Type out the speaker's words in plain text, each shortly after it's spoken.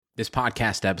This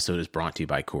podcast episode is brought to you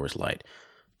by Coors Light.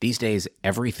 These days,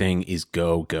 everything is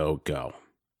go, go, go.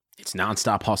 It's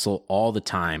nonstop hustle all the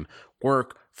time.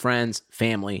 Work, friends,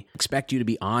 family expect you to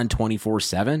be on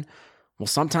 24/7. Well,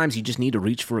 sometimes you just need to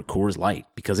reach for a Coors Light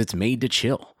because it's made to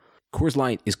chill. Coors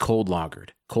Light is cold lagered,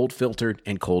 cold filtered,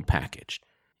 and cold packaged.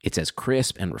 It's as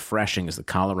crisp and refreshing as the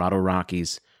Colorado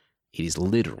Rockies. It is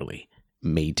literally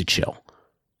made to chill.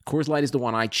 Coors Light is the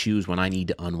one I choose when I need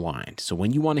to unwind. So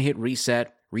when you want to hit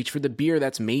reset, reach for the beer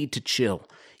that's made to chill.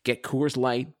 Get Coors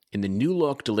Light in the new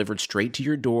look delivered straight to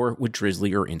your door with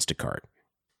Drizzly or Instacart.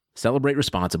 Celebrate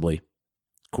responsibly.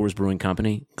 Coors Brewing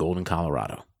Company, Golden,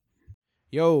 Colorado.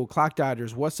 Yo, Clock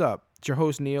Dodgers, what's up? It's your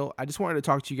host, Neil. I just wanted to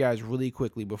talk to you guys really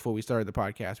quickly before we started the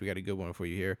podcast. We got a good one for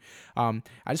you here. I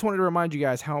just wanted to remind you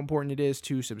guys how important it is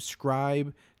to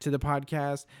subscribe to the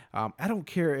podcast. I don't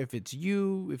care if it's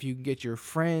you, if you can get your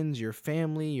friends, your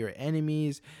family, your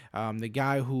enemies, the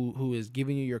guy who is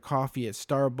giving you your coffee at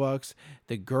Starbucks,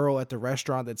 the girl at the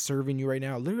restaurant that's serving you right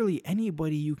now. Literally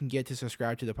anybody you can get to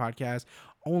subscribe to the podcast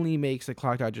only makes the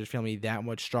Clock Dodgers family that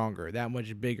much stronger, that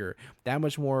much bigger, that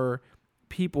much more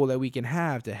people that we can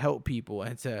have to help people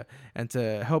and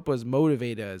to help us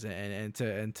motivate us and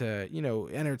to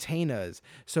entertain us.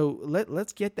 So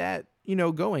let's get that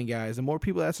going, guys. The more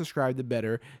people that subscribe, the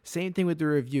better. Same thing with the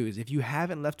reviews. If you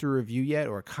haven't left a review yet,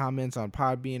 or comments on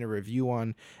Podbean, a review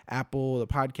on Apple, the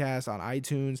podcast on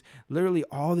iTunes, literally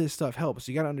all this stuff helps.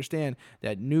 You got to understand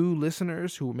that new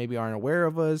listeners who maybe aren't aware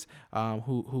of us,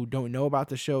 who don't know about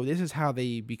the show, this is how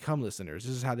they become listeners.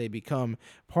 This is how they become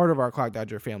part of our Clock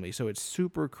Dodger family. So it's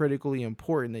super critically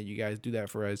important that you guys do that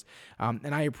for us.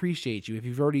 And I appreciate you. If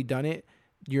you've already done it,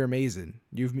 you're amazing.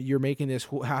 You're making this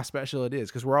how special it is,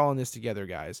 because we're all in this together,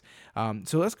 guys.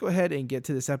 So let's go ahead and get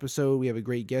to this episode. We have a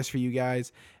great guest for you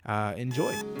guys. Enjoy.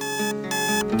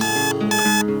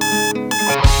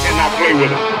 Cannot play with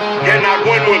him. Cannot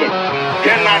win with him.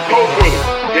 Cannot coach with him.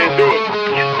 Can't do it.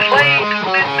 You play to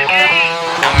win the game.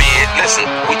 I mean, listen,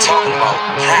 we talking about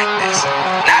practice.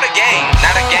 Not a game.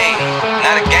 Not a game.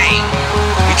 Not a game.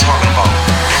 We talking about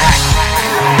practice.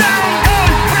 Down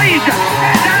goes Frazier.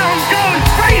 Down goes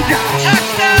Frazier.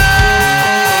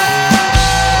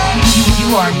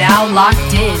 You are now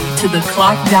locked in to the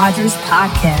Clock Dodgers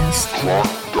podcast.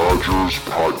 Clock Dodgers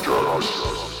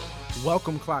Podcast.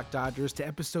 Welcome, Clock Dodgers, to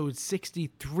episode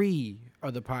 63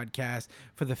 of the podcast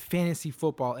for the fantasy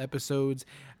football episodes.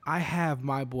 I have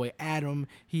my boy Adam.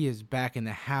 He is back in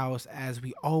the house, as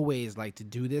we always like to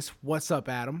do this. What's up,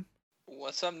 Adam?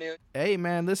 What's up, Neil? Hey,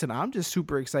 man, listen, I'm just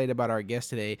super excited about our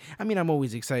guest today. I mean, I'm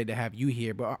always excited to have you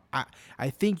here, but I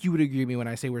think you would agree with me when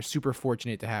I say we're super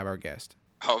fortunate to have our guest.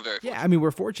 Oh, very. Yeah, I mean, we're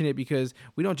fortunate because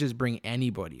we don't just bring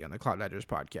anybody on the Clock Dodgers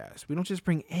podcast. We don't just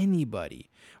bring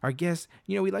anybody. Our guests,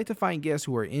 we like to find guests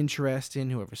who are interesting,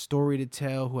 who have a story to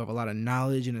tell, who have a lot of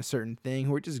knowledge in a certain thing,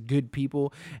 who are just good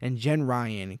people. And Jen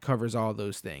Ryan covers all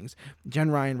those things.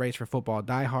 Jen Ryan writes for Football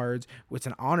Diehards. It's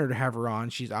an honor to have her on.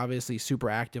 She's obviously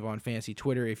super active on fantasy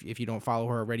Twitter. If you don't follow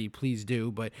her already, please do.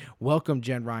 But welcome,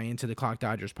 Jen Ryan, to the Clock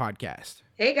Dodgers podcast.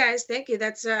 Hey guys, thank you.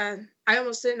 That's I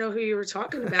almost didn't know who you were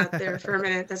talking about there for a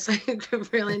minute. That's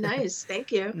like really nice.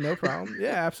 Thank you. No problem.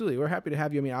 Yeah, absolutely. We're happy to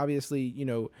have you. I mean, obviously,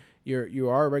 you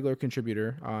are a regular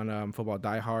contributor on Football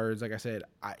Diehards. Like I said,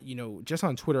 just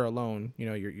on Twitter alone,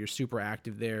 you're super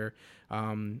active there.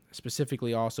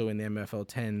 Specifically, also in the MFL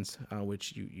 10s,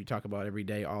 which you talk about every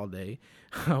day, all day,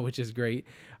 which is great.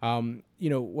 When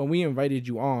we invited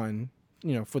you on,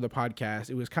 for the podcast,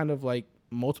 it was kind of like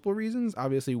multiple reasons.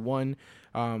 Obviously, one,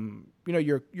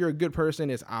 you're a good person.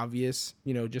 It's obvious,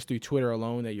 just through Twitter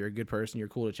alone that you're a good person. You're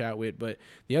cool to chat with. But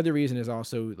the other reason is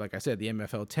also, like I said, the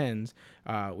MFL 10s,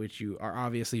 which you are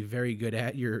obviously very good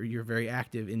at. You're very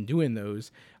active in doing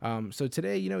those. So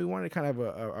today, we wanted to kind of have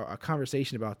a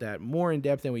conversation about that more in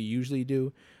depth than we usually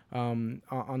do on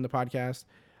the podcast.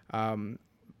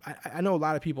 I know a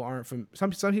lot of people aren't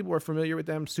some people are familiar with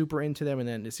them, super into them, and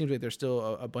then it seems like there's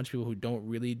still a bunch of people who don't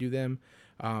really do them.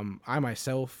 I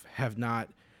myself have not,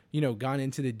 gone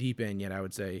into the deep end yet, I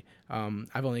would say.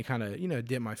 I've only kind of,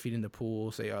 dipped my feet in the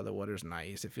pool, say, oh, the water's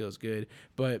nice, it feels good.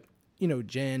 But,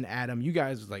 Jen, Adam, you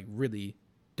guys like really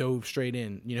dove straight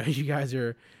in. You guys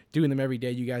are doing them every day.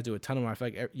 You guys do a ton of them. I feel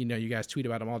like, you guys tweet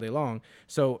about them all day long.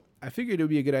 So I figured it would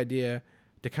be a good idea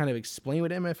to kind of explain what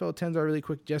MFL 10s are really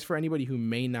quick, just for anybody who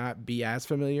may not be as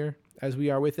familiar as we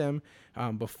are with them,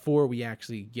 before we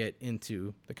actually get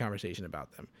into the conversation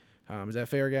about them. Is that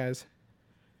fair, guys?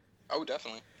 Oh,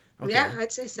 definitely. Okay. Yeah,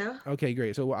 I'd say so. Okay,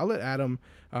 great. So I'll let Adam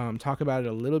talk about it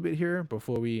a little bit here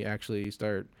before we actually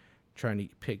start trying to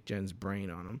pick Jen's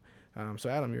brain on them. So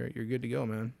Adam, you're good to go,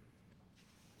 man.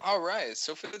 All right,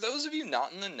 so for those of you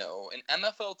not in the know, an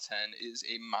MFL 10 is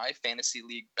a My Fantasy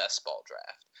League best ball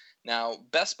draft. Now,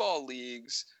 best ball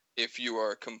leagues, if you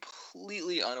are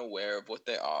completely unaware of what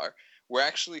they are, were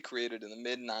actually created in the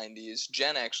mid-90s.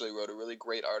 Jen actually wrote a really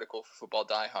great article for Football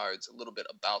Diehards, a little bit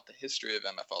about the history of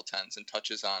MFL 10s, and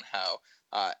touches on how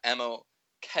Emil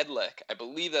Kedlick, I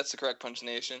believe that's the correct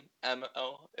pronunciation,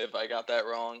 ML, if I got that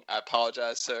wrong, I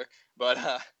apologize, sir, but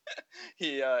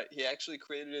he actually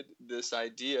created this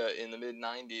idea in the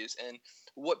mid-90s, and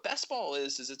what best ball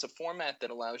is it's a format that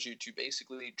allows you to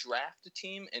basically draft a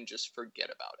team and just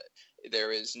forget about it.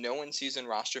 There is no in-season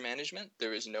roster management.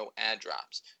 There is no ad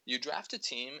drops. You draft a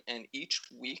team, and each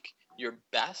week your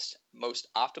best, most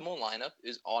optimal lineup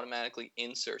is automatically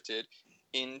inserted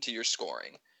into your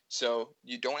scoring. So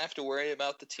you don't have to worry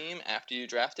about the team after you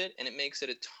draft it, and it makes it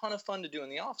a ton of fun to do in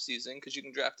the offseason because you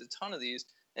can draft a ton of these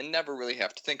and never really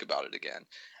have to think about it again.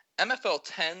 MFL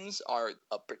 10s are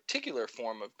a particular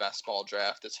form of best ball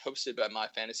draft that's hosted by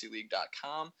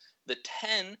MyFantasyLeague.com. The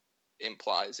 10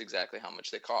 implies exactly how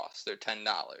much they cost. They're $10.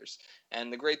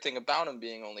 And the great thing about them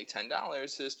being only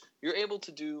 $10 is you're able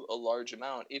to do a large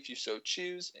amount if you so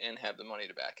choose and have the money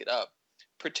to back it up.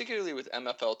 Particularly with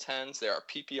MFL 10s, they are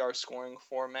PPR scoring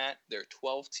format. They're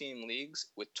 12-team leagues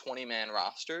with 20-man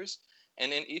rosters.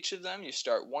 And in each of them, you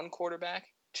start 1 quarterback,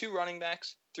 2 running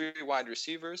backs, 3 wide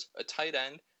receivers, a tight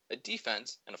end, a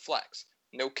defense, and a flex.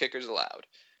 No kickers allowed.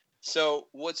 So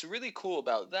what's really cool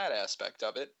about that aspect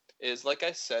of it is, like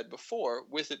I said before,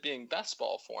 with it being best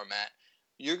ball format,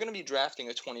 you're going to be drafting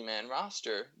a 20-man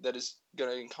roster that is going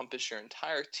to encompass your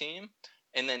entire team.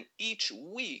 And then each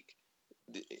week,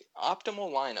 the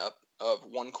optimal lineup of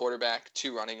 1 quarterback,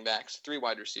 2 running backs, 3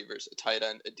 wide receivers, a tight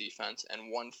end, a defense,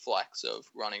 and 1 flex of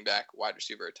running back, wide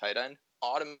receiver, a tight end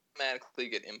automatically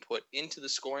get input into the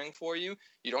scoring for you.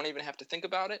 You don't even have to think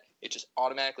about it. It just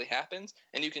automatically happens,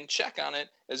 and you can check on it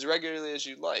as regularly as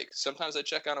you like. Sometimes I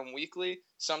check on them weekly.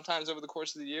 Sometimes over the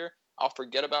course of the year, I'll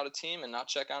forget about a team and not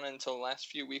check on it until the last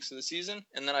few weeks of the season,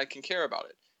 and then I can care about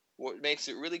it. What makes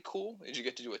it really cool is you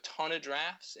get to do a ton of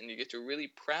drafts and you get to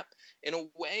really prep. In a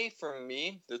way, for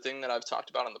me, the thing that I've talked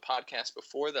about on the podcast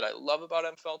before that I love about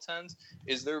MFL 10s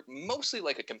is they're mostly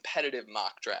like a competitive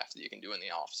mock draft that you can do in the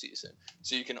off season.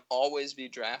 So you can always be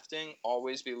drafting,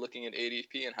 always be looking at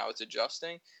ADP and how it's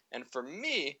adjusting. And for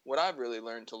me, what I've really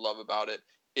learned to love about it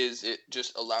is it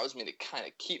just allows me to kind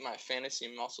of keep my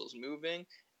fantasy muscles moving.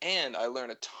 And I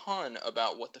learn a ton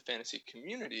about what the fantasy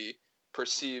community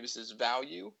perceives as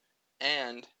value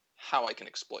and how I can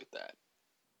exploit that.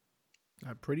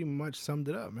 I pretty much summed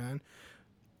it up, man.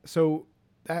 So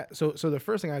the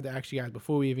first thing I have to ask you guys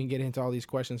before we even get into all these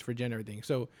questions for Jen and everything.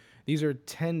 So these are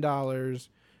 $10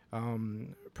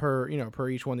 per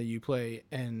each one that you play,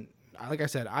 and like I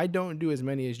said, I don't do as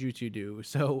many as you two do.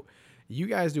 So you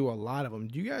guys do a lot of them.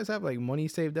 Do you guys have like money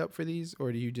saved up for these,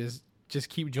 or do you just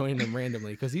keep joining them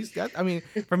randomly? Because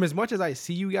from as much as I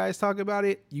see you guys talk about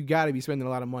it, you got to be spending a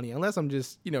lot of money, unless I'm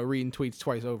just, reading tweets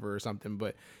twice over or something.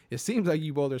 But it seems like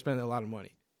you both are spending a lot of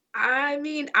money. I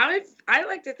mean, I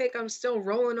like to think I'm still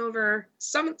rolling over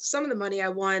some of the money I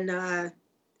won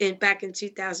back in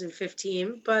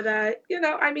 2015. But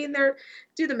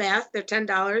do the math. They're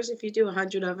 $10 if you do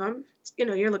 100 of them.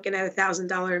 You're looking at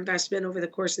 $1,000 investment over the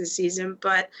course of the season.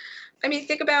 But I mean,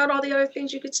 think about all the other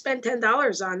things you could spend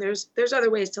 $10 on. There's other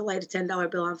ways to light a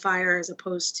 $10 bill on fire as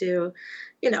opposed to,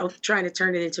 trying to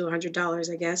turn it into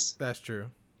 $100, I guess. That's true.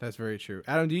 That's very true.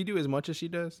 Adam, do you do as much as she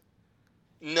does?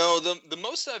 No, the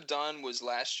most I've done was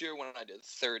last year when I did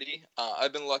 30.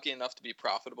 I've been lucky enough to be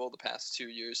profitable the past 2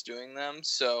 years doing them.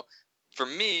 So for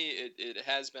me, it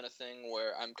has been a thing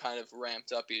where I'm kind of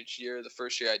ramped up each year. The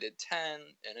first year I did 10,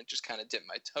 and it just kind of dipped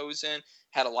my toes in.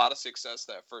 Had a lot of success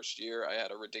that first year. I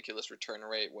had a ridiculous return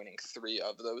rate, winning 3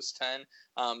 of those 10.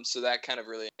 So that kind of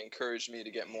really encouraged me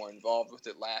to get more involved with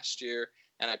it last year.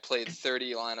 And I played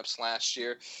 30 lineups last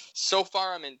year. So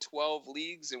far, I'm in 12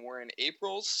 leagues, and we're in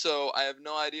April, so I have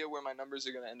no idea where my numbers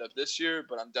are going to end up this year,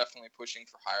 but I'm definitely pushing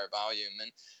for higher volume.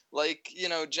 And like,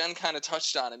 Jen kind of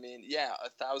touched on,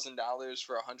 $1,000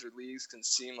 for 100 leagues can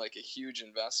seem like a huge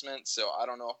investment, so I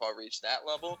don't know if I'll reach that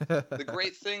level. The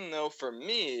great thing, though, for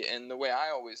me, and the way I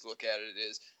always look at it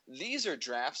is, these are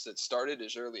drafts that started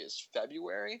as early as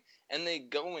February, and they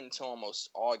go until almost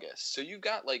August. So you've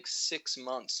got like 6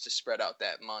 months to spread out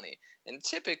that money. And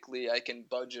typically I can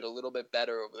budget a little bit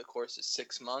better over the course of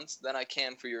 6 months than I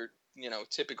can for your,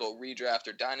 typical redraft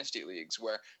or dynasty leagues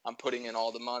where I'm putting in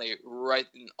all the money right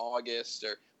in August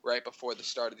or right before the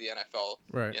start of the NFL,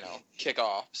 Right.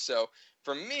 kickoff. So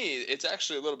for me, it's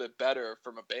actually a little bit better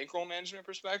from a bankroll management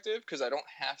perspective because I don't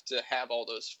have to have all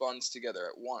those funds together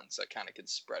at once. I kind of can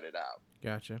spread it out.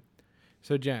 Gotcha.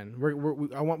 So Jen, we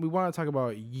want to talk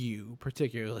about you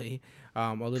particularly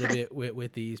a little bit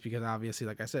with these because obviously,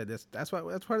 like I said, that's part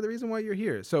of the reason why you're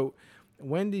here. So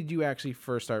when did you actually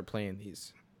first start playing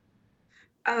these?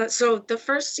 So the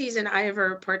first season I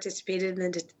ever participated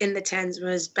in the tens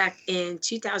was back in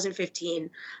 2015.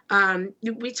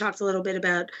 We talked a little bit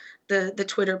about the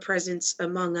Twitter presence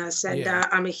among us, and Yeah.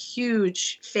 I'm a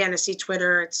huge fantasy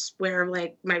Twitter. It's where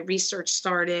like my research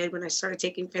started when I started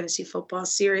taking fantasy football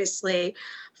seriously.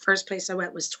 First place I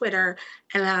went was Twitter,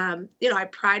 and I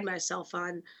pride myself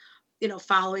on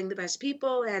following the best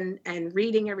people and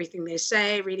reading everything they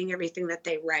say, reading everything that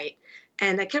they write.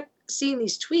 And I kept seeing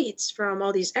these tweets from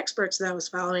all these experts that I was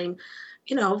following,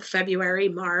 February,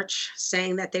 March,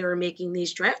 saying that they were making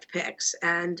these draft picks.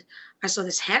 And I saw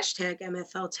this hashtag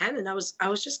MFL10 and I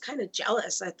was just kind of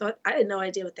jealous. I had no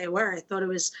idea what they were. I thought it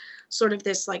was sort of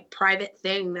this like private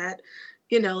thing that,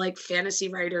 like fantasy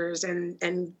writers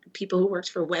and people who worked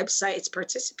for websites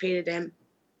participated in.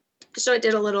 So I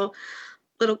did a little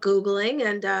Googling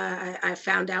and I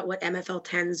found out what MFL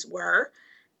 10s were.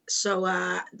 So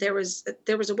there was a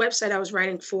website I was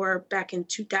writing for back in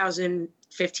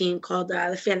 2015 called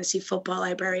the Fantasy Football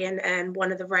Librarian, and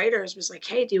one of the writers was like,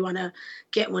 "Hey, do you want to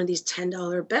get one of these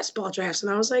 $10 best ball drafts?"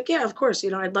 And I was like, "Yeah, of course.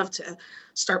 I'd love to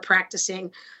start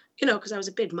practicing." Because I was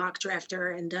a big mock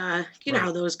drafter, and you know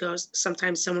how those goes.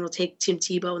 Sometimes someone will take Tim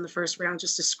Tebow in the first round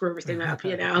just to screw everything up,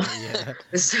 Yeah.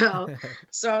 So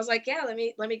I was like, yeah,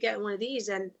 let me get one of these,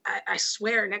 and I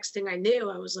swear, next thing I knew,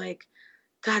 I was like,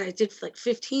 God, I did like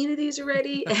 15 of these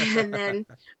already, and then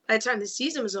by the time the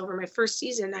season was over, my first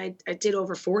season, I did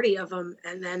over 40 of them,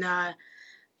 and then I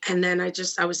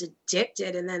was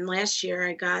addicted, and then last year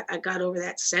I got over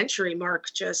that century mark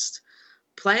just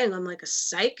playing them like a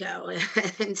psycho,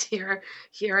 and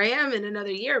here I am in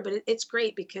another year. But it's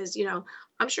great because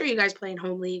I'm sure you guys play in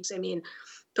home leagues. I mean,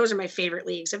 those are my favorite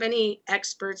leagues. Of any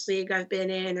experts league I've been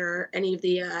in, or any of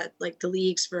the like the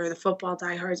leagues for the football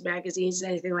diehards magazines,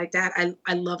 anything like that,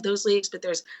 I love those leagues. But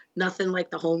there's nothing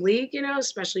like the home league,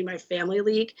 especially my family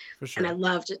league. For sure. And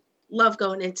I love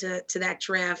going into that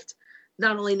draft,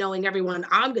 not only knowing everyone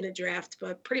I'm going to draft,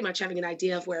 but pretty much having an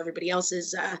idea of where everybody else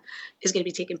is going to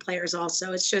be taking players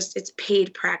also. It's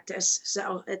paid practice.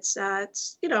 So it's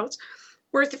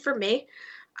worth it for me.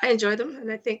 I enjoy them.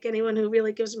 And I think anyone who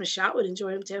really gives them a shot would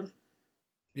enjoy them too.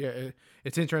 Yeah.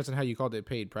 It's interesting how you called it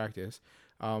paid practice.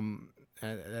 And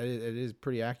it is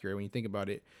pretty accurate when you think about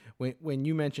it. When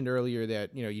you mentioned earlier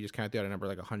that, you just kind of threw out a number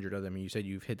like 100 of them and you said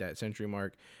you've hit that century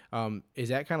mark. Is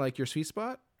that kind of like your sweet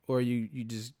spot, or are you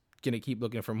just going to keep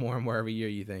looking for more and more every year,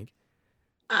 you think?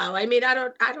 Oh, I mean, I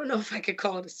don't know if I could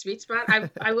call it a sweet spot.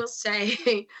 I will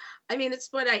say, I mean,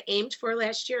 it's what I aimed for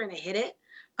last year and I hit it.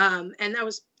 And that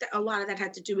was a lot of that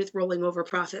had to do with rolling over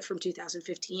profit from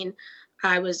 2015.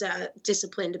 I was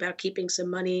disciplined about keeping some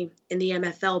money in the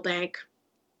MFL bank.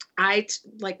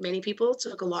 Like many people,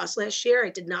 took a loss last year. I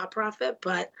did not profit,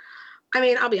 but I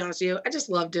mean, I'll be honest with you, I just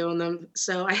love doing them.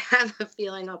 So I have a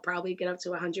feeling I'll probably get up to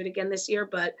 100 again this year,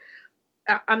 but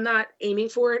I'm not aiming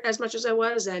for it as much as I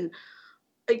was. And,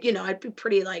 I'd be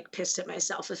pretty like pissed at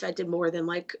myself if I did more than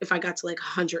like, if I got to like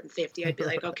 150, I'd be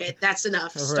like, okay, that's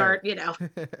enough. Start,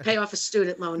 pay off a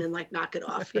student loan and like knock it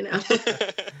off,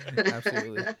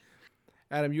 Absolutely.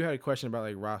 Adam, you had a question about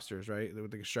like rosters, right?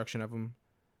 With the construction of them.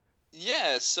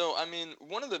 Yeah, so I mean,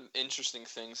 one of the interesting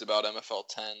things about MFL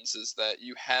 10s is that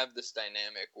you have this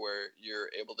dynamic where you're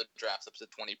able to draft up to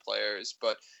 20 players,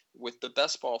 but with the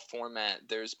best ball format,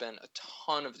 there's been a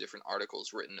ton of different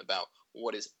articles written about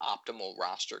what is optimal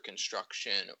roster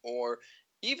construction, or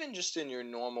even just in your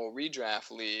normal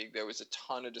redraft league, there was a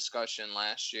ton of discussion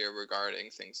last year regarding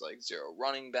things like zero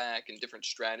running back and different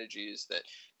strategies that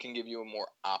can give you a more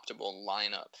optimal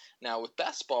lineup. Now, with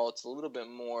best ball, it's a little bit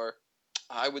more,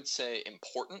 I would say,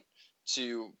 important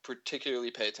to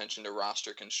particularly pay attention to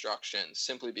roster construction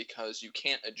simply because you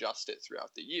can't adjust it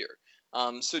throughout the year.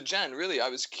 So Jen, really, I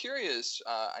was curious.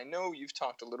 I know you've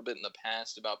talked a little bit in the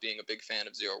past about being a big fan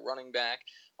of zero running back,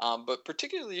 but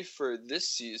particularly for this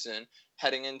season,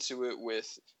 heading into it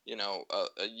with,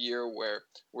 a year where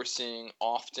we're seeing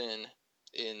often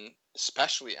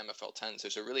especially MFL 10s,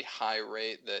 there's a really high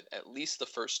rate that at least the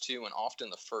first two and often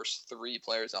the first three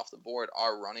players off the board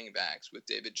are running backs, with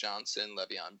David Johnson,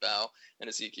 Le'Veon Bell, and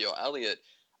Ezekiel Elliott.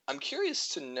 I'm curious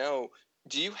to know,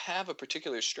 do you have a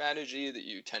particular strategy that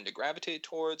you tend to gravitate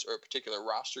towards, or a particular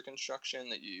roster construction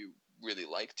that you really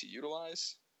like to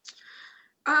utilize?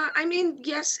 I mean,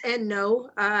 yes and no.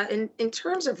 In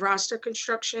terms of roster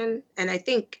construction, and I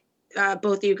think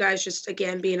both of you guys, just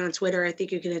again being on Twitter, I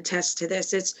think you can attest to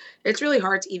this. It's really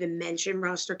hard to even mention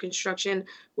roster construction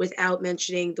without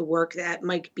mentioning the work that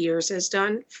Mike Beers has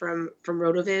done from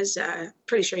Rotoviz.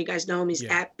 Pretty sure you guys know him. He's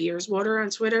Yeah. at Beerswater on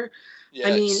Twitter. Yeah,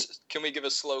 I mean, can we give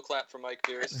a slow clap for Mike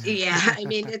Beers? yeah, I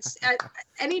mean, it's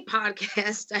any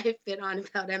podcast I've been on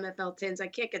about MFL tins, I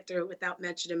can't get through it without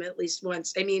mentioning him at least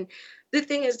once. I mean, the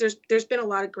thing is, there's been a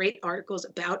lot of great articles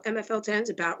about MFL tins,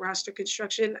 about roster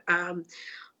construction.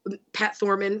 Pat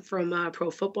Thorman from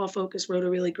Pro Football Focus wrote a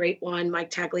really great one. Mike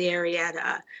Taglieri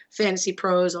at Fantasy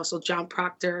Pros, also John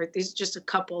Proctor. These are just a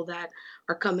couple that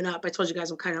are coming up. I told you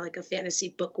guys I'm kind of like a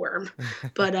fantasy bookworm,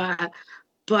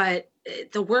 but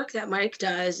the work that Mike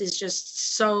does is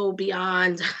just so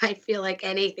beyond, I feel like,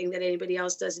 anything that anybody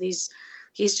else does. And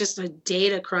he's just a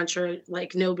data cruncher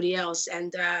like nobody else.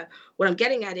 And what I'm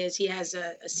getting at is he has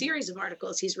a series of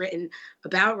articles he's written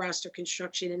about roster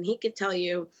construction, and he could tell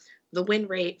you the win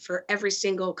rate for every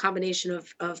single combination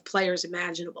of players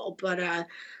imaginable. But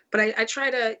I try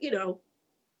to,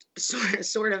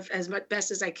 sort of as much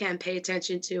best as I can pay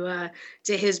attention to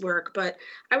his work. But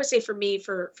I would say for me,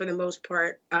 for the most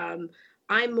part,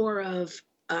 I'm more of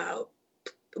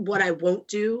what I won't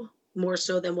do more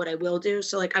so than what I will do.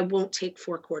 So like I won't take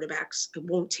 4 quarterbacks. I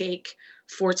won't take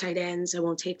 4 tight ends. I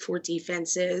won't take 4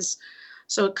 defenses.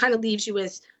 So it kind of leaves you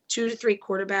with 2 to 3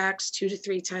 quarterbacks, 2 to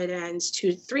 3 tight ends,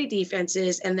 2 to 3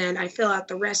 defenses, and then I fill out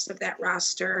the rest of that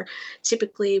roster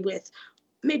typically with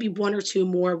maybe 1 or 2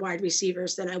 more wide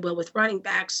receivers than I will with running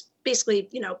backs. Basically,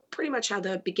 pretty much how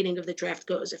the beginning of the draft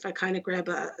goes. If I kind of grab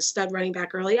a stud running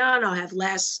back early on, I'll have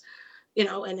less,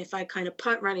 and if I kind of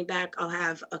punt running back, I'll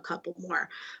have a couple more.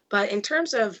 But in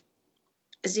terms of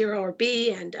zero or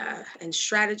B and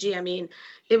strategy, I mean,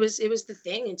 it was the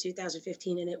thing in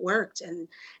 2015 and it worked. And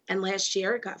last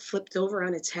year it got flipped over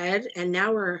on its head, and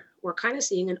now we're kind of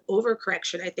seeing an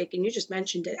overcorrection, I think. And you just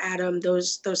mentioned it, Adam.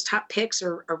 Those top picks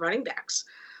are running backs.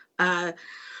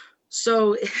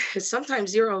 So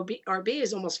sometimes zero RB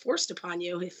is almost forced upon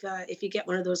you if you get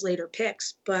one of those later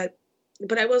picks. But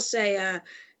I will say,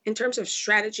 in terms of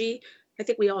strategy, I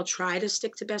think we all try to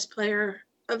stick to best player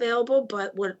available,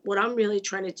 but what I'm really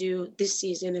trying to do this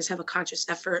season is have a conscious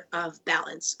effort of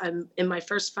balance. I'm in my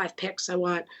first 5 picks. I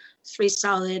want 3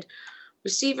 solid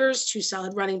receivers, 2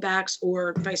 solid running backs,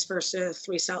 or vice versa,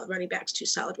 3 solid running backs, 2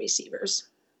 solid receivers.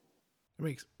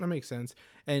 That makes sense.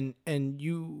 And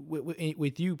you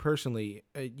with you personally,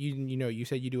 you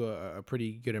said you do a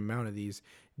pretty good amount of these.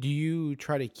 Do you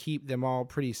try to keep them all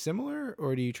pretty similar,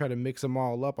 or do you try to mix them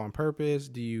all up on purpose?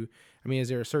 Is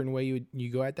there a certain way you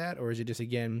go at that, or is it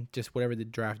just whatever the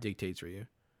draft dictates for you?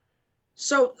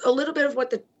 So a little bit of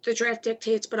what the draft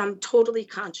dictates, but I'm totally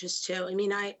conscious too. I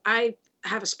mean, I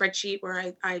have a spreadsheet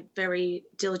where I very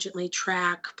diligently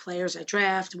track players I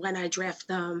draft, when I draft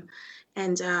them.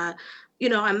 And,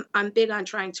 I'm big on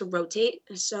trying to rotate.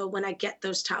 So when I get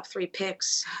those top 3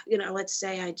 picks, let's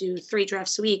say I do 3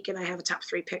 drafts a week and I have a top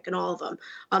 3 pick in all of them,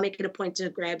 I'll make it a point to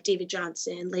grab David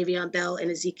Johnson, Le'Veon Bell,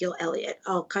 and Ezekiel Elliott.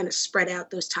 I'll kind of spread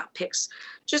out those top picks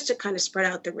just to kind of spread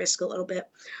out the risk a little bit.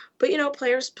 But,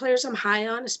 players I'm high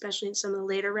on, especially in some of the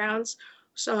later rounds,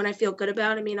 someone I feel good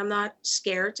about. I mean, I'm not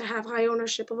scared to have high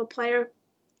ownership of a player,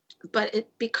 but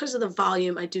because of the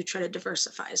volume, I do try to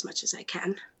diversify as much as I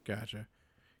can. Gotcha.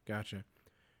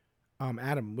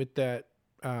 Adam, with that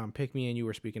pick me and you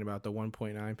were speaking about the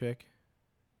 1.9 pick.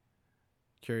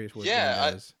 Curious what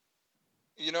that is.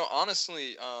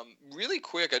 Honestly, really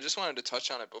quick, I just wanted to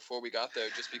touch on it before we got there,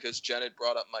 just because Jen had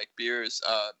brought up Mike Beers.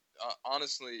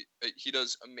 Honestly, he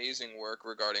does amazing work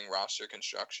regarding roster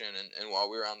construction. And while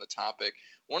we were on the topic,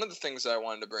 one of the things that I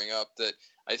wanted to bring up that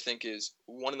I think is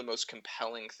one of the most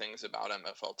compelling things about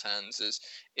MFL 10s is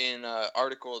in an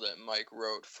article that Mike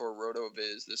wrote for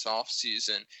RotoViz this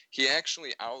offseason, he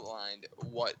actually outlined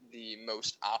what the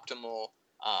most optimal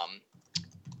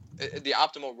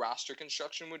roster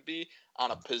construction would be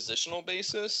on a positional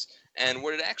basis. And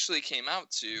what it actually came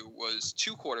out to was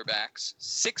 2 quarterbacks,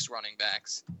 6 running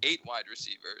backs, 8 wide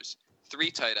receivers,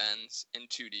 3 tight ends, and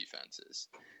 2 defenses.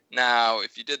 Now,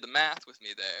 if you did the math with me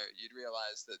there, you'd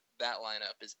realize that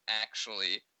lineup is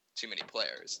actually too many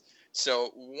players.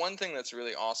 So one thing that's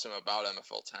really awesome about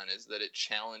MFL 10 is that it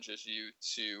challenges you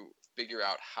to figure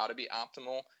out how to be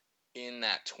optimal in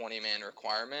that 20-man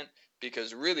requirement,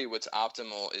 because really what's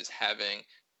optimal is having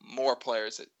more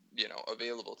players that,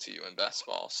 available to you in best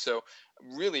ball. So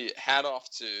really hat off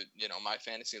to, my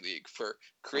fantasy league for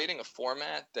creating a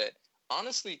format that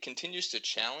honestly continues to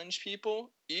challenge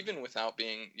people even without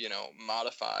being,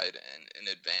 modified and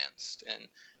advanced. And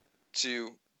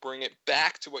to bring it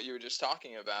back to what you were just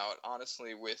talking about,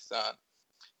 honestly, with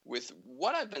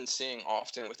what I've been seeing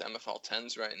often with MFL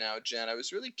 10s right now, Jen, I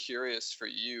was really curious for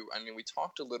you. I mean, we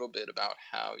talked a little bit about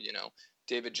how,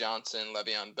 David Johnson,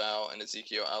 Le'Veon Bell, and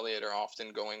Ezekiel Elliott are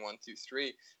often going 1 through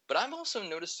 3. But I've also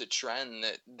noticed a trend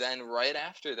that then right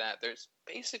after that, there's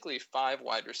basically 5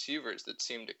 wide receivers that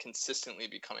seem to consistently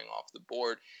be coming off the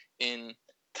board in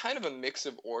kind of a mix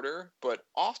of order. But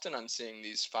often I'm seeing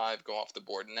these 5 go off the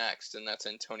board next, and that's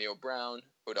Antonio Brown,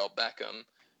 Odell Beckham,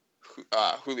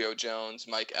 Julio Jones,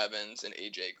 Mike Evans, and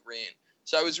AJ Green.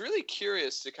 So I was really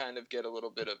curious to kind of get a little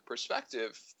bit of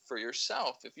perspective for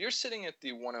yourself. If you're sitting at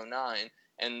the 109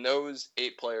 and those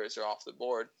 8 players are off the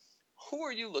board, who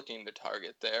are you looking to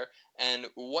target there? And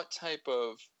what type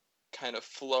of kind of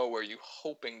flow are you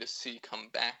hoping to see come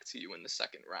back to you in the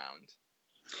second round?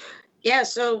 Yeah,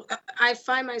 so I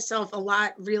find myself a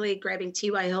lot really grabbing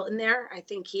T.Y. Hilton there. I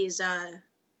think he's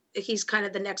kind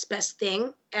of the next best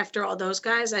thing after all those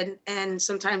guys. And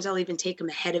sometimes I'll even take him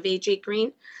ahead of AJ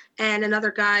Green. And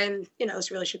another guy, and,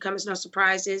 this really should come as no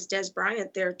surprise, is Dez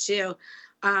Bryant there too.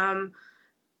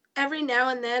 Every now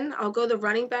and then I'll go the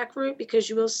running back route because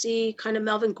you will see kind of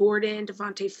Melvin Gordon,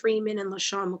 Devontae Freeman, and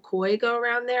LaShawn McCoy go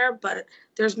around there. But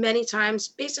there's many times,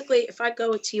 basically, if I go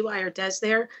with T.Y. or Dez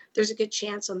there, there's a good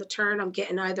chance on the turn I'm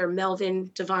getting either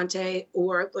Melvin, Devontae,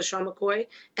 or LaShawn McCoy,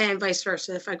 and vice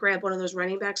versa. If I grab one of those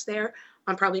running backs there,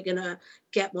 I'm probably going to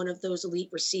get one of those elite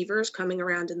receivers coming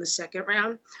around in the second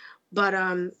round. But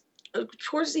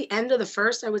towards the end of the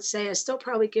first, I would say I still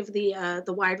probably give the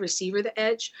wide receiver the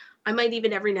edge. I might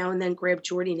even every now and then grab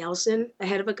Jordy Nelson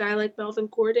ahead of a guy like Melvin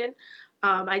Gordon.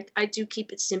 I do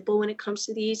keep it simple when it comes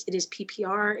to these. It is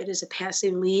PPR. It is a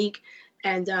passing league.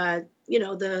 And,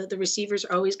 the receivers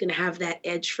are always going to have that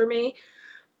edge for me.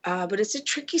 But it's a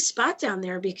tricky spot down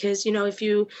there because, if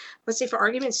you, let's say for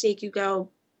argument's sake, you go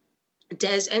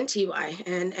Dez and T.Y.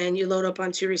 and you load up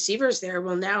on 2 receivers there.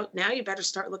 Well, now you better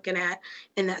start looking at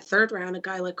in that third round a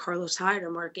guy like Carlos Hyde or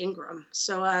Mark Ingram.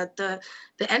 So the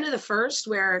end of the first,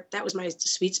 where that was my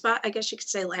sweet spot, I guess you could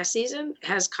say last season,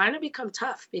 has kind of become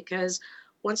tough because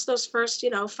once those first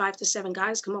 5 to 7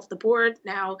 guys come off the board,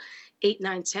 now 8,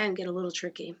 9, 10 get a little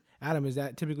tricky. Adam, is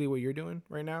that typically what you're doing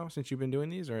right now since you've been doing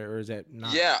these, or is that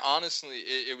not? Yeah, honestly,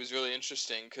 it was really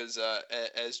interesting because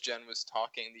as Jen was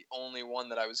talking, the only one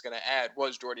that I was going to add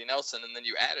was Jordy Nelson, and then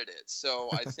you added it. So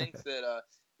I think that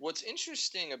what's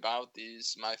interesting about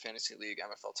these My Fantasy League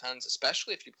MFL 10s,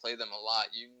 especially if you play them a lot,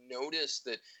 you notice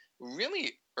that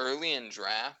really early in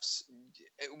drafts,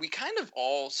 we kind of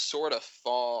all sort of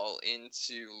fall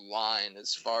into line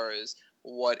as far as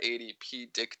what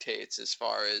ADP dictates as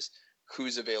far as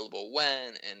who's available when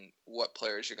and what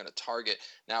players you're going to target.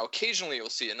 Now, occasionally you'll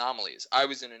see anomalies. I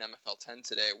was in an MFL 10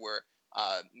 today where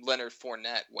Leonard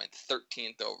Fournette went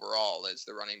 13th overall as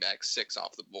the running back 6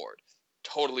 off the board.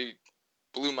 Totally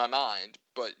blew my mind,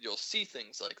 but you'll see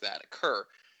things like that occur.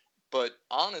 But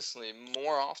honestly,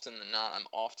 more often than not, I'm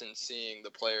often seeing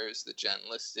the players that Jen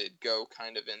listed go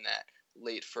kind of in that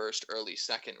late first, early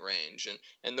second range.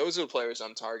 And those are the players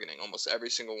I'm targeting, almost every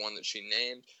single one that she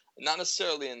named. Not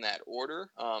necessarily in that order.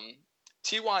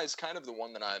 T.Y. is kind of the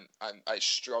one that I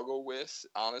struggle with,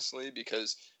 honestly,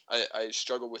 because I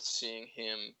struggle with seeing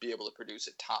him be able to produce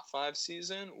a top 5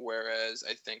 season, whereas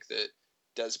I think that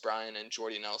Dez Bryant and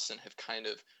Jordy Nelson have kind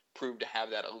of proved to have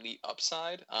that elite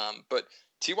upside. But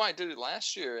T.Y. did it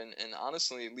last year, and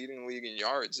honestly, leading the league in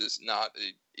yards is not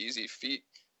an easy feat.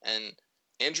 And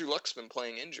Andrew Luck's been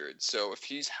playing injured, so if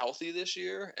he's healthy this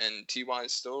year and T.Y.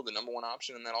 is still the number 1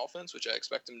 option in that offense, which I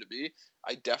expect him to be,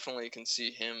 I definitely can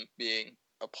see him being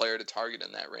a player to target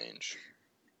in that range.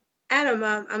 Adam,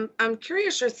 I'm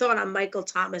curious your thought on Michael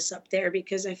Thomas up there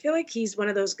because I feel like he's one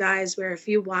of those guys where if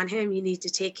you want him, you need to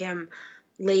take him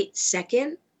late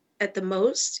second at the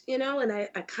most, and I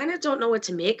kind of don't know what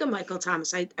to make of Michael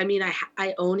Thomas. I mean,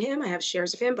 I own him, I have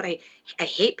shares of him, but I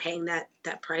hate paying that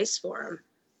price for him.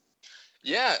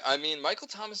 Yeah, I mean, Michael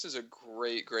Thomas is a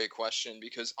great question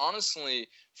because honestly,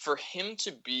 for him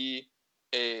to be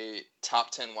a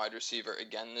top 10 wide receiver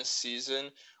again this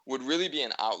season would really be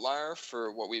an outlier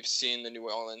for what we've seen the New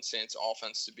Orleans Saints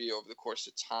offense to be over the course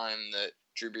of time that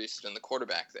Drew Brees has been the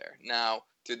quarterback there. Now,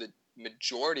 through the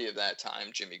majority of that time,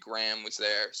 Jimmy Graham was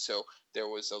there, so there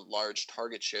was a large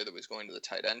target share that was going to the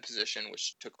tight end position,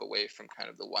 which took away from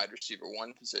kind of the wide receiver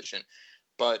 1 position.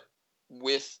 But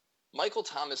with Michael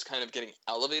Thomas kind of getting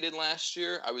elevated last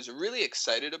year, I was really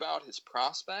excited about his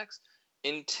prospects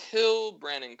until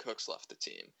Brandon Cooks left the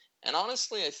team. And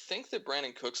honestly, I think that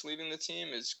Brandon Cooks leaving the team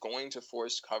is going to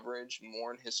force coverage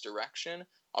more in his direction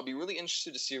I'll be really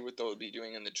interested to see what they'll be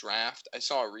doing in the draft. I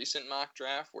saw a recent mock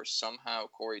draft where somehow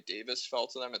Corey Davis fell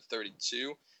to them at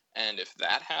 32. And if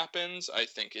that happens, I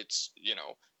think it's,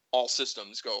 all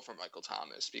systems go for Michael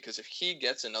Thomas, because if he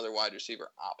gets another wide receiver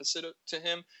opposite to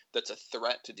him that's a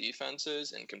threat to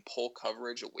defenses and can pull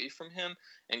coverage away from him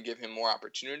and give him more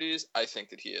opportunities, I think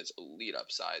that he has elite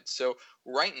upside. So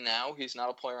right now, he's not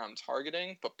a player I'm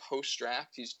targeting, but post-draft,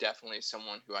 he's definitely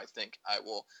someone who I think I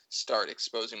will start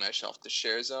exposing myself to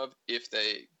shares of if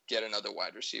they get another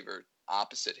wide receiver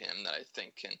opposite him that I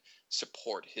think can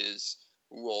support his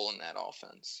role in that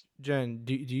offense. Jen,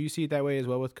 do you see it that way as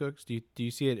well with Cooks? Do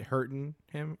you see it hurting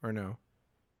him or no?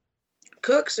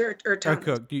 Cooks or Thomas?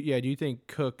 Cook. Do you think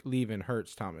Cook leaving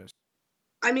hurts Thomas?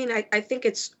 I mean, I think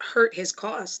it's hurt his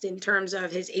cost in terms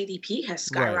of his ADP has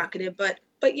skyrocketed, right.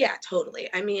 but yeah, totally.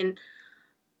 I mean,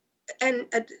 and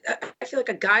I feel like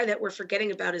a guy that we're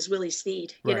forgetting about is Willie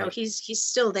Snead. Right. He's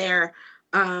still there.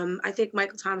 I think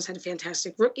Michael Thomas had a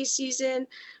fantastic rookie season.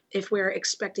 If we're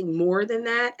expecting more than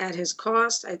that at his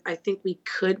cost, I think we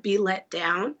could be let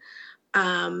down.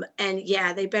 And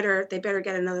yeah, they better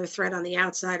get another threat on the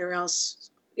outside, or else,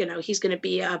 he's going to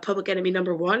be a public enemy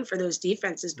number one for those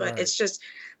defenses. But right.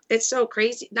 It's so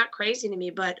crazy, not crazy to me,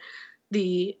 but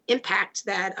the impact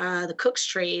that the Cooks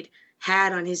trade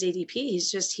had on his ADP.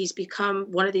 He's become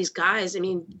one of these guys. I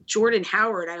mean, Jordan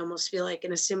Howard, I almost feel like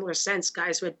in a similar sense,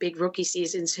 guys who had big rookie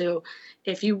seasons who,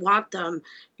 if you want them,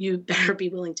 you better be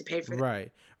willing to pay for them.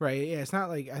 Right. Yeah. It's not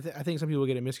like, I think some people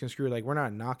get it misconstrued. Like, we're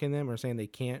not knocking them or saying they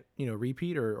can't,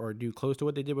 repeat or do close to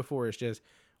what they did before. It's just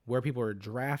where people are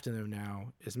drafting them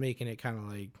now is making it kind of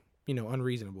like,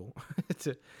 unreasonable.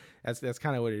 That's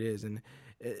kind of what it is. And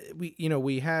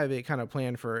we have it kind of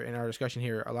planned for, in our discussion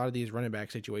here, a lot of these running back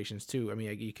situations too. I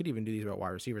mean, you could even do these about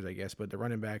wide receivers, I guess, but the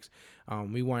running backs,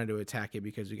 we wanted to attack it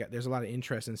because there's a lot of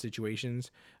interest in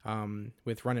situations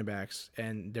with running backs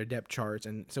and their depth charts.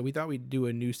 And so we thought we'd do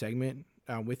a new segment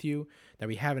with you that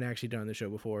we haven't actually done on the show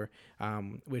before,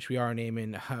 which we are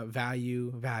naming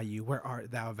value, where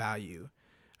art thou value?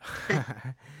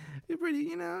 You're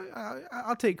pretty,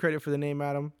 I'll take credit for the name,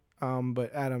 Adam.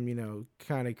 But Adam,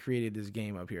 kind of created this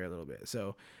game up here a little bit.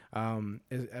 So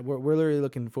we're literally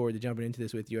looking forward to jumping into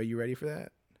this with you. Are you ready for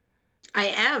that? I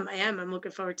am. I'm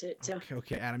looking forward to it too.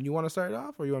 Okay, Adam, you want to start it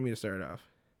off, or you want me to start it off?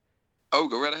 Oh,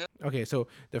 go right ahead. Okay, so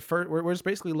the first, we're just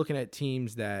basically looking at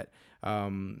teams that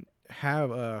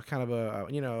have a kind of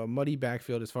a muddy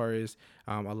backfield as far as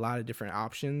a lot of different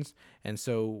options, and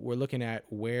so we're looking at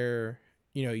where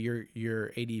your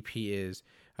ADP is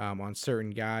on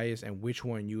certain guys and which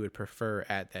one you would prefer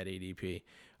at that ADP.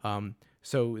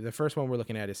 So the first one we're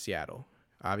looking at is Seattle.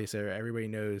 Obviously, everybody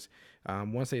knows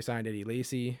once they signed Eddie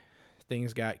Lacy,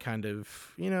 things got kind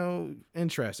of,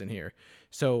 interesting here.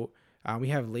 So we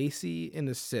have Lacy in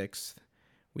the 6th,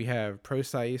 we have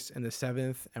Procise in the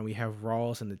 7th, and we have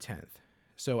Rawls in the 10th.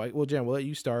 So, Jen, we'll let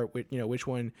you start with, which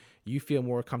one you feel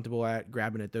more comfortable at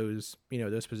grabbing at those,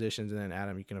 those positions. And then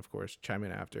Adam, you can, of course, chime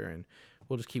in after, and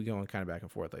we'll just keep going kind of back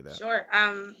and forth like that. Sure.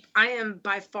 I am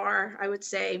by far, I would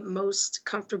say, most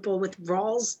comfortable with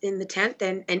Rawls in the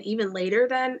 10th and even later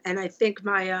then. And I think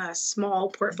my small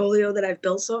portfolio that I've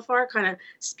built so far kind of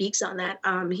speaks on that.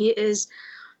 He is,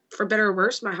 for better or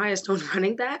worse, my highest owned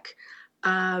running back.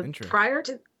 Prior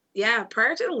to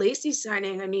the Lacy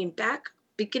signing, I mean, back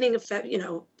beginning of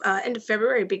end of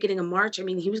February, beginning of March, I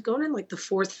mean, he was going in like the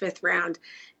 4th, 5th round.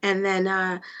 And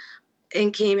then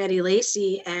in came Eddie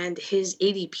Lacy, and his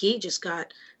ADP just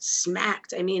got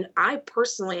smacked. I mean, I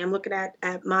personally, I'm looking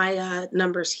at my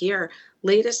numbers here.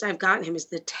 Latest I've gotten him is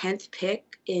the 10th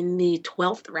pick in the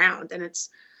 12th round. And it's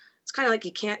kind of like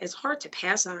it's hard to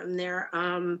pass on him there.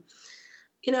 I'm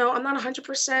not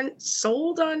 100%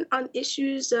 sold on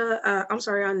issues.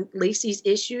 On Lacy's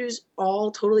issues,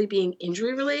 all totally being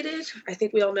injury related. I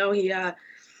think we all know he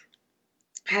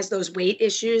has those weight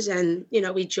issues, and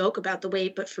we joke about the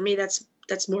weight, but for me,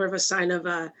 that's more of a sign of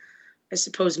I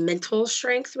suppose mental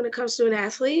strength when it comes to an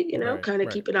athlete. Right.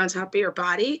 Keep it on top of your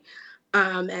body,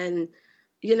 and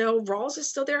Rawls is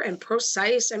still there, and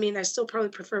Procise. I mean, I still probably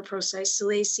prefer Procise to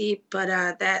Lacy,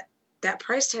 but that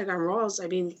price tag on Rawls, I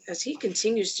mean, as he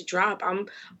continues to drop,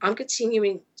 I'm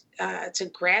continuing to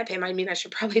grab him. I mean, I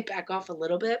should probably back off a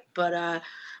little bit, but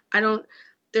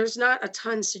there's not a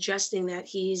ton suggesting that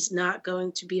he's not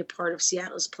going to be a part of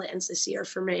Seattle's plans this year,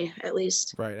 for me, at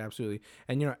least. Right, absolutely.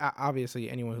 And, obviously,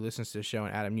 anyone who listens to the show,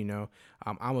 and Adam,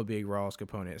 I'm a big Rawls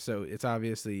component. So it's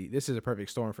obviously, this is a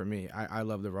perfect storm for me. I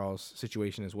love the Rawls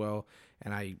situation as well.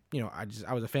 And I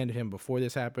was a fan of him before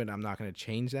this happened. I'm not going to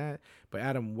change that. But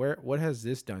Adam, what has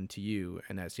this done to you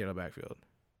in that Seattle backfield?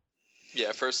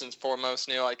 Yeah, first and foremost,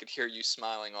 Neil, I could hear you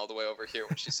smiling all the way over here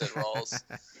when she said Rawls.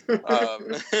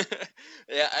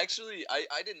 Yeah, actually,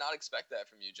 I did not expect that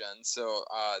from you, Jen. So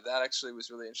that actually was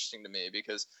really interesting to me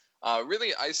because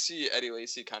really I see Eddie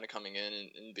Lacy kind of coming in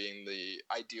and being the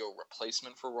ideal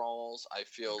replacement for Rawls. I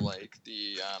feel like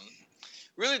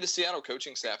really the Seattle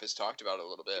coaching staff has talked about it a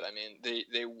little bit. I mean,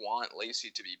 they want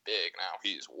Lacy to be big. Now,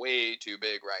 he's way too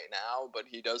big right now, but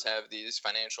he does have these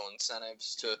financial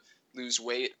incentives to lose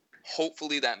weight.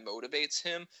 Hopefully that motivates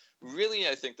him. Really,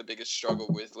 I think the biggest struggle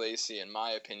with Lacy, in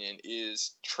my opinion,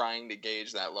 is trying to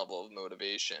gauge that level of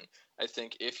motivation. I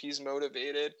think if he's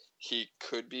motivated, he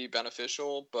could be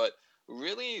beneficial, but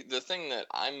really the thing that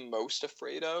I'm most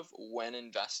afraid of when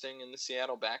investing in the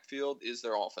Seattle backfield is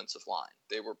their offensive line.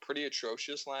 They were pretty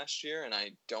atrocious last year, and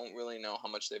I don't really know how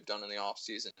much they've done in the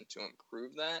offseason to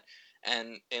improve that.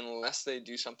 And unless they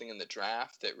do something in the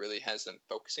draft that really has them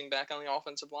focusing back on the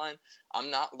offensive line, I'm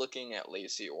not looking at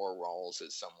Lacy or Rawls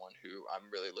as someone who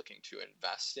I'm really looking to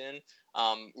invest in.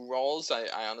 Rawls,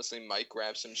 I honestly might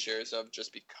grab some shares of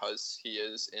just because he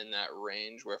is in that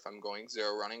range where if I'm going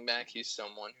zero running back, he's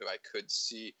someone who I could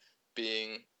see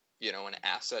being, an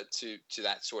asset to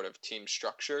that sort of team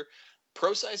structure.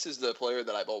 Prosise is the player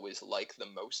that I've always liked the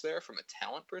most there from a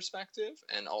talent perspective,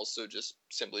 and also just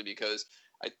simply because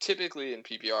I typically in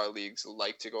PPR leagues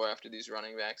like to go after these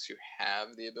running backs who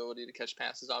have the ability to catch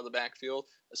passes out of the backfield,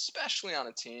 especially on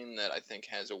a team that I think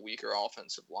has a weaker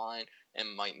offensive line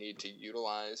and might need to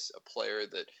utilize a player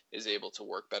that is able to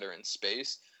work better in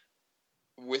space.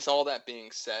 With all that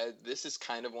being said, this is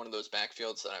kind of one of those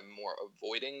backfields that I'm more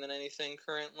avoiding than anything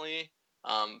currently.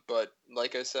 But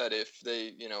like I said, if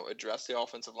they, address the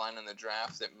offensive line in the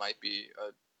draft, it might be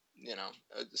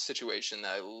a situation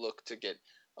that I look to get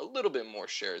a little bit more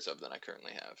shares of than I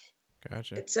currently have.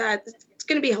 Gotcha. It's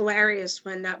going to be hilarious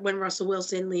when Russell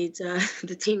Wilson leads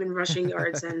the team in rushing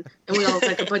yards and we all look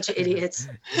like a bunch of idiots.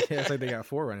 Yeah, it's like they got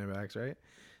 4 running backs, right?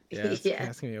 Yeah,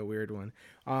 that's gonna be a weird one.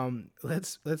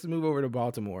 Let's move over to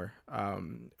Baltimore.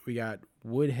 We got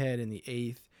Woodhead in the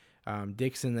 8th,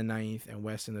 Dixon the 9th, and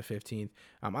West in the 15th.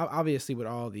 Obviously, with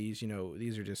all these,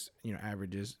 these are just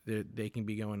averages. They can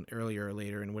be going earlier or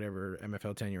later in whatever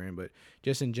MFL 10 you're in, but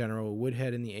just in general,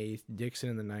 Woodhead in the 8th, Dixon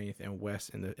in the 9th, and West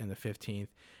in the 15th.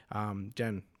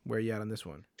 Jen, where are you at on this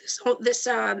one? This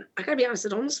I gotta be honest,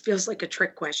 it almost feels like a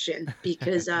trick question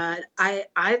because I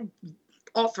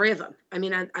all 3 of them. I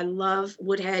mean, I love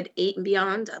Woodhead 8 and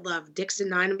beyond. I love Dixon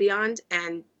 9 and beyond,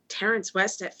 and Terrence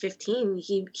West at 15,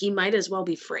 he might as well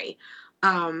be free.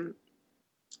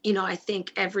 I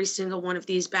think every single one of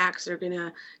these backs are going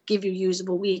to give you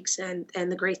usable weeks. And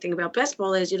the great thing about best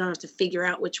ball is you don't have to figure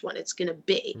out which one it's going to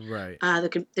be. Right.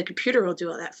 The computer will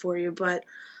do all that for you. But,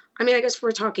 I mean, I guess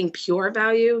we're talking pure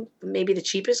value, maybe the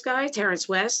cheapest guy, Terrence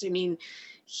West. I mean,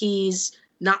 he's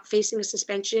not facing a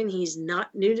suspension. He's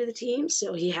not new to the team,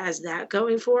 so he has that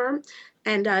going for him.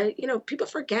 And people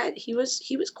forget he was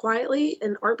quietly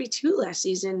an RB2 last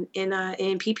season in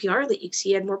PPR leagues.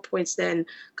 He had more points than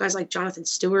guys like Jonathan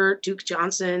Stewart, Duke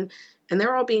Johnson, and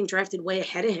they're all being drafted way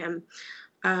ahead of him.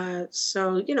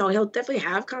 So he'll definitely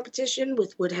have competition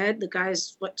with Woodhead. The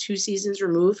guy's 2 seasons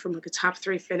removed from like a top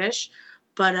 3 finish,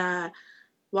 but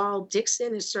while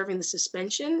Dixon is serving the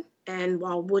suspension and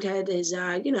while Woodhead is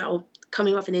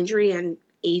coming off an injury and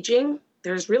aging,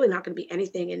 there's really not going to be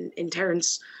anything in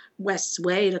Terrence West's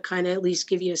way to kind of at least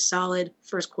give you a solid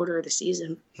first quarter of the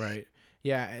season. Right.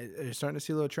 Yeah, you're starting to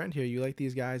see a little trend here. You like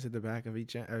these guys at the back of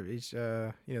each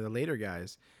the later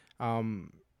guys.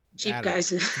 Cheap Adam.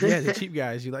 guys. Yeah, the cheap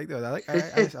guys. You like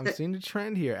those. I'm seeing the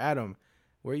trend here. Adam,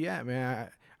 where you at, man?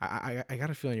 I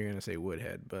got a feeling you're going to say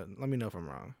Woodhead, but let me know if I'm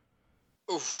wrong.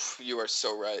 Oof, you are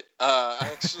so right.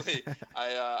 Actually,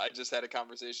 I just had a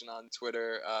conversation on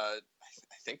Twitter.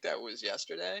 I think that was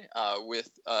yesterday with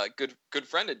a good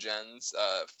friend of Jen's,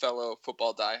 fellow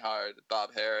football diehard Bob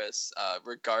Harris,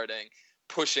 regarding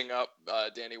pushing up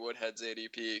Danny Woodhead's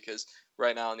ADP because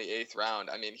right now in the 8th round,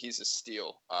 I mean, he's a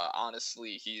steal.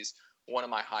 Honestly, he's one of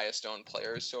my highest owned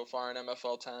players so far in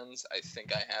MFL 10s. I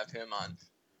think I have him on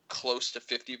close to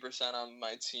 50% on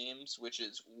my teams, which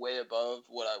is way above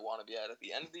what I want to be at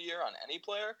the end of the year on any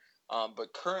player.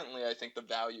 But currently, I think the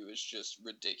value is just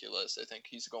ridiculous. I think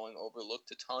he's going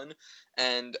overlooked a ton.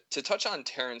 And to touch on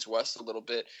Terrence West a little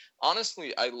bit,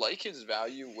 honestly, I like his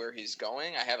value where he's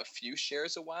going. I have a few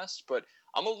shares of West, but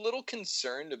I'm a little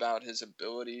concerned about his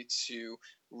ability to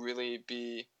really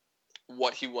be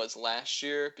what he was last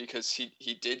year because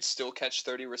he did still catch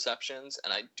 30 receptions,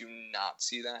 and I do not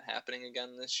see that happening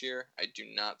again this year. I do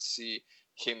not see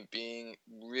him being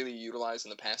really utilized in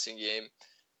the passing game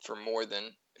for more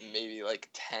than maybe like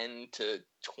 10 to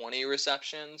 20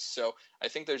 receptions. So I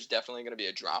think there's definitely going to be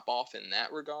a drop off in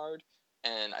that regard.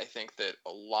 And I think that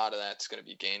a lot of that's going to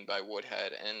be gained by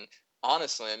Woodhead. And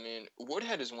honestly, I mean,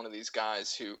 Woodhead is one of these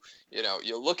guys who,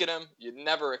 you look at him, you'd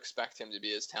never expect him to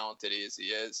be as talented as he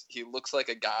is. He looks like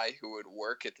a guy who would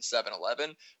work at the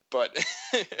 7-Eleven, but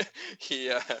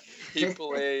he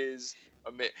plays.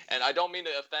 And I don't mean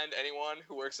to offend anyone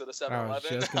who works at a 7-Eleven. I was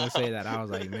just going to say that. I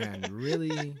was like, man,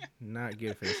 really not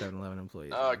good for the 7-Eleven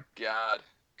employees. Oh, God.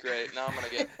 Great. Now I'm going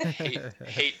to get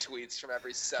hate tweets from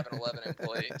every 7-Eleven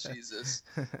employee. Jesus.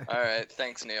 All right.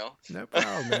 Thanks, Neil. No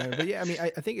problem, man. But yeah, I mean, I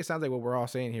think it sounds like what we're all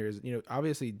saying here is,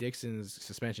 obviously Dixon's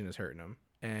suspension is hurting him.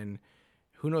 And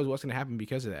who knows what's going to happen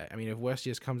because of that. I mean, if West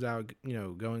just comes out,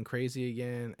 going crazy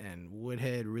again and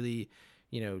Woodhead really,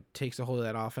 takes a hold of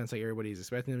that offense like everybody's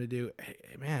expecting him to do, hey,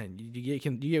 man, you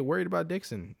get worried about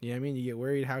Dixon. You know what I mean? You get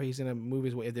worried how he's going to move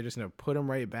his way. If they're just going to put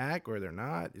him right back or they're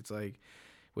not. It's like,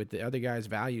 with the other guys'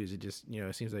 values, it just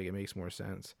it seems like it makes more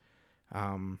sense.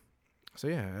 So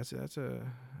yeah, that's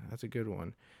a good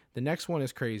one. The next one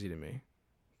is crazy to me.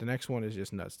 The next one is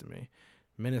just nuts to me.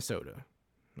 Minnesota.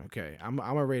 Okay, I'm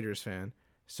a Raiders fan,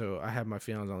 so I have my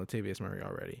feelings on Latavius Murray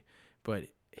already. But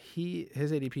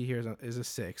his ADP here is a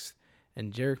 6th,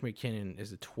 and Jerick McKinnon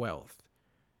is a 12th.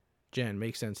 Jen,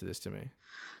 make sense of this to me.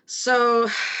 So,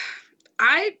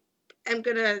 I am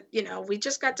gonna, we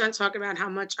just got done talking about how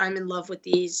much I'm in love with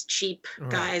these cheap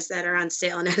guys that are on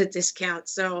sale and at a discount.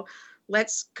 So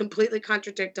let's completely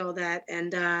contradict all that.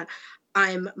 And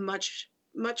I'm much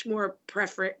more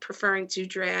preferring to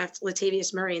draft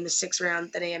Latavius Murray in the 6th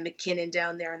round than I am McKinnon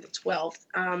down there in the 12th.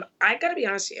 I gotta be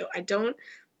honest with you, I don't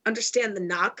understand the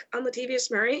knock on Latavius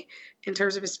Murray in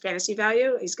terms of his fantasy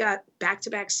value. He's got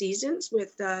back-to-back seasons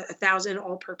with 1,000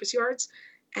 all-purpose yards.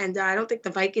 And I don't think the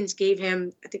Vikings gave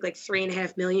him, I think, like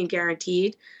 $3.5 million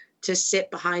guaranteed to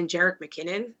sit behind Jerick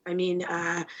McKinnon. I mean,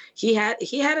 he had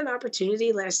an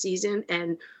opportunity last season,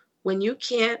 and when you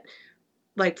can't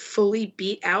like fully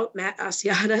beat out Matt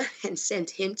Asiata and send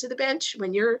him to the bench,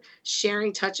 when you're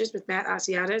sharing touches with Matt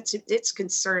Asiata, it's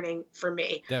concerning for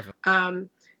me. Definitely.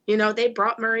 They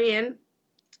brought Murray in.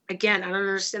 Again, I don't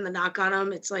understand the knock on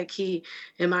him. It's like he,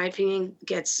 in my opinion,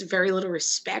 gets very little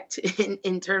respect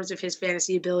in terms of his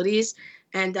fantasy abilities.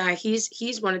 And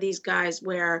he's one of these guys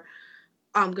where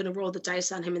I'm going to roll the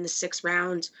dice on him in the 6th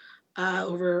round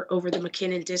over the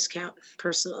McKinnon discount,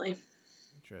 personally.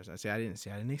 Interesting. I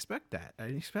didn't expect that. I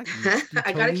didn't expect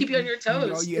I got to keep you on your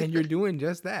toes. And you're doing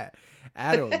just that.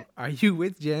 Adam, are you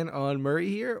with Jen on Murray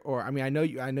here? Or, I mean, I know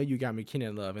you got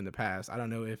McKinnon love in the past. I don't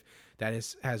know if that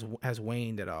has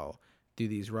waned at all through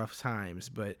these rough times,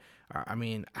 but I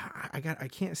mean, I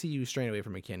can't see you straying away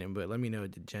from McKinnon, but let me know,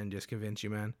 did Jen just convince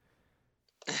you, man?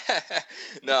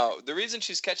 No, the reason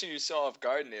she's catching you so off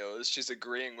guard, Neil, is she's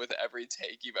agreeing with every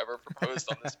take you've ever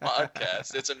proposed on this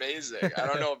podcast. It's amazing. I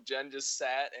don't know if Jen just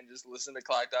sat and just listened to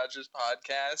Clock Dodgers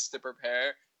podcast to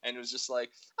prepare and was just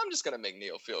like, I'm just going to make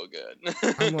Neil feel good.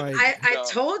 I'm like, I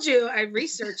told you, I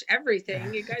research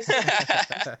everything. You guys.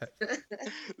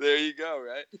 There you go,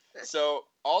 right? So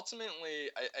ultimately,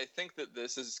 I think that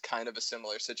this is kind of a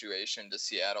similar situation to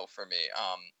Seattle for me.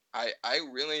 I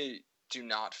really do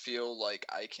not feel like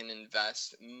I can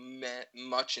invest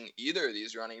much in either of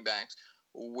these running backs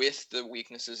with the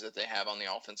weaknesses that they have on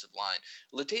the offensive line.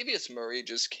 Latavius Murray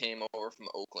just came over from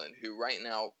Oakland, who right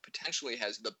now potentially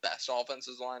has the best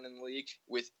offensive line in the league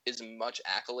with as much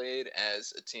accolade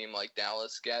as a team like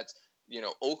Dallas gets.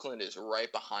 Oakland is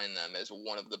right behind them as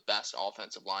one of the best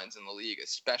offensive lines in the league,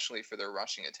 especially for their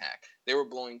rushing attack. They were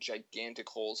blowing gigantic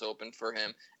holes open for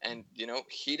him, and,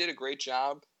 he did a great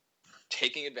job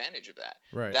taking advantage of that.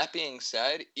 Right. That being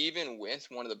said, even with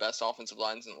one of the best offensive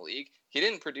lines in the league, he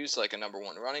didn't produce like a number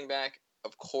 1 running back.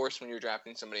 Of course, when you're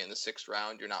drafting somebody in the 6th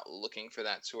round, you're not looking for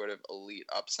that sort of elite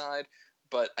upside,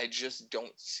 but I just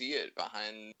don't see it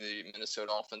behind the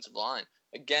Minnesota offensive line.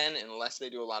 Again, unless they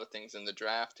do a lot of things in the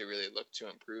draft to really look to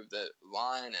improve the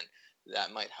line, and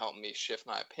that might help me shift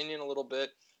my opinion a little bit.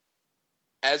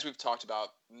 As we've talked about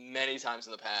many times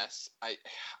in the past,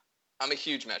 I'm a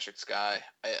huge metrics guy.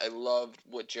 I love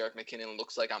what Jerick McKinnon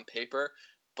looks like on paper,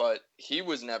 but he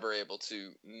was never able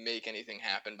to make anything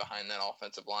happen behind that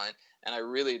offensive line, and I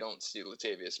really don't see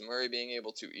Latavius Murray being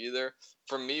able to either.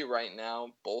 For me right now,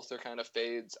 both are kind of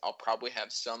fades. I'll probably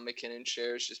have some McKinnon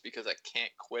shares just because I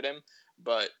can't quit him,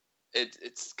 but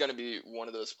it's going to be one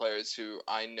of those players who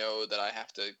I know that I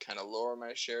have to kind of lower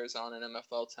my shares on in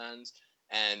MFL 10s,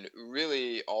 And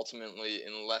really, ultimately,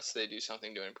 unless they do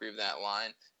something to improve that line,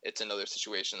 it's another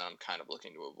situation that I'm kind of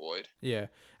looking to avoid. Yeah.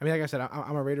 I mean, like I said,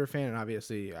 I'm a Raider fan, and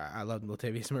obviously I loved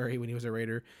Latavius Murray when he was a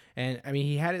Raider. And, I mean,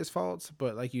 he had his faults,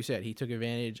 but like you said, he took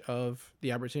advantage of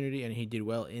the opportunity, and he did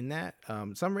well in that.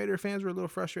 Some Raider fans were a little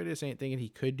frustrated, thinking he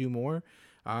could do more.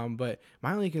 But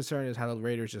my only concern is how the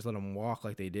Raiders just let him walk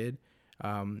like they did.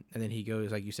 And then he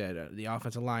goes, like you said, the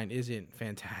offensive line isn't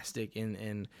fantastic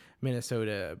in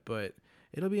Minnesota, but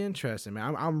it'll be interesting,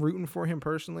 man. I'm rooting for him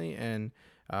personally, and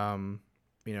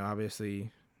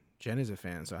obviously Jen is a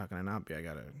fan, so how can I not be? I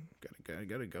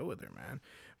gotta go with her, man.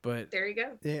 But there you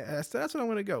go. Yeah, that's what I'm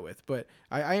gonna go with. But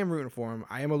I am rooting for him.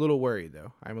 I am a little worried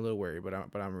though.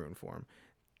 But I'm rooting for him.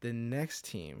 The next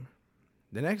team,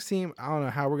 I don't know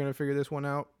how we're gonna figure this one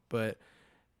out, but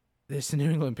this the New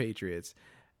England Patriots.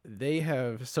 They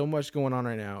have so much going on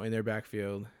right now in their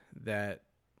backfield that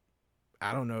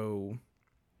I don't know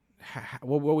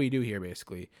what we do here.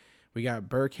 Basically, we got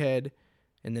Burkhead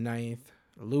in the 9th,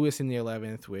 Lewis in the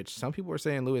 11th, which some people are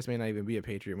saying Lewis may not even be a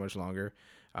Patriot much longer.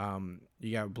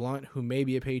 You got Blunt, who may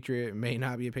be a Patriot, may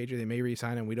not be a Patriot. They may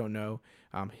re-sign him. We don't know.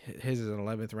 His is an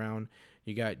 11th round.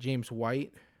 You got James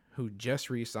White, who just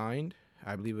re-signed.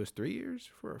 I believe it was 3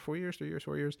 years, 4 years,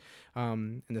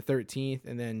 in the 13th.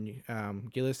 And then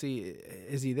Gillislee,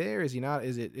 is he there? Is he not?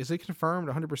 Is it confirmed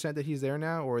 100% that he's there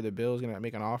now, or the Bills going to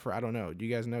make an offer? I don't know. Do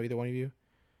you guys know, either one of you?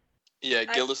 Yeah,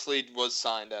 Gillislee was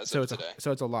signed as of today.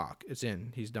 So it's a lock. It's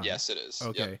in. He's done. Yes, it is.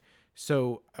 Okay. Yep.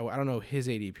 So I don't know his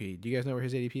ADP. Do you guys know where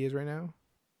his ADP is right now?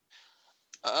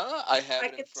 I have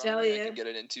it in front of me. I can get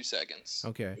it in 2 seconds.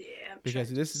 Okay. Yeah. Because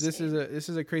this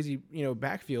is a crazy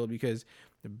backfield, because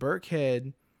the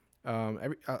Burkhead,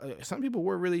 some people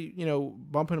were really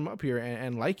bumping him up here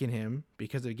and liking him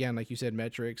because, again, like you said,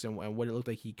 metrics and what it looked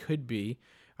like he could be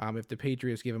if the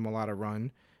Patriots give him a lot of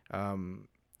run.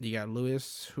 You got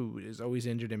Lewis, who is always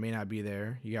injured and may not be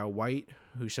there. You got White,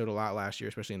 who showed a lot last year,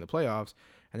 especially in the playoffs.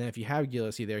 And then if you have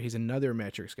Gillislee there, he's another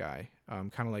metrics guy,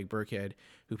 kind of like Burkhead,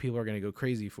 who people are going to go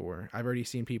crazy for. I've already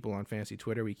seen people on fantasy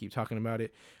Twitter, we keep talking about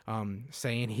it,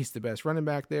 saying he's the best running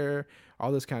back there,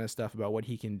 all this kind of stuff about what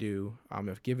he can do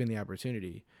if given the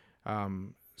opportunity.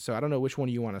 So I don't know which one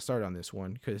you want to start on this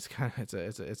one, because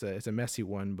it's a messy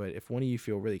one. But if one of you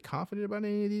feel really confident about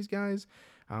any of these guys,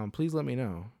 please let me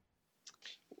know.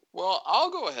 Well, I'll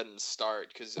go ahead and start,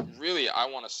 because really I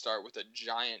want to start with a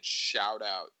giant shout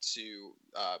out to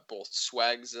both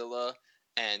Swagzilla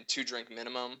and Two Drink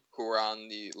Minimum, who were on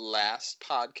the last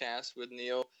podcast with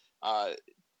Neil.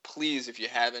 Please, if you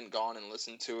haven't gone and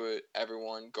listened to it,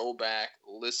 everyone go back,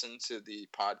 listen to the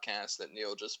podcast that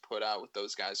Neil just put out with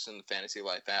those guys in the Fantasy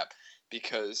Life app,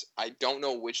 because I don't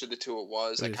know which of the two it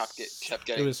was. I kept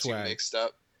getting the two mixed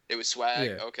up. It was Swag?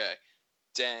 Yeah. Okay.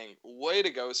 Dang, way to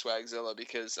go, Swagzilla,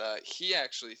 because he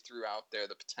actually threw out there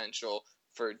the potential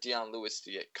for Dion Lewis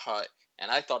to get cut, and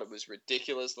I thought it was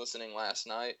ridiculous listening last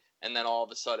night, and then all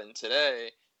of a sudden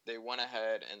today, they went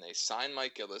ahead and they signed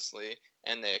Mike Gillislee,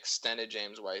 and they extended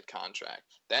James White's contract.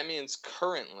 That means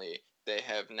currently they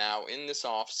have now, in this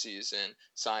offseason,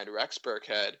 signed Rex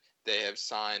Burkhead, they have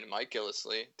signed Mike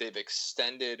Gillislee, they've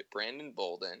extended Brandon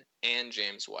Bolden and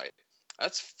James White.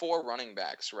 That's 4 running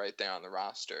backs right there on the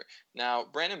roster. Now,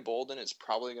 Brandon Bolden is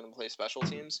probably going to play special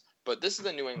teams, but this is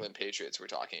the New England Patriots we're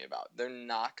talking about. They're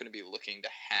not going to be looking to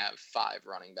have 5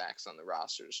 running backs on the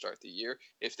roster to start the year.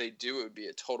 If they do, it would be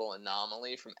a total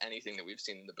anomaly from anything that we've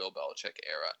seen in the Bill Belichick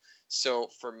era. So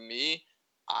for me,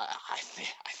 I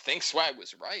think Swag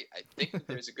was right. I think that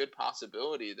there's a good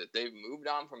possibility that they've moved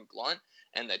on from Blunt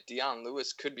and that Dion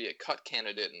Lewis could be a cut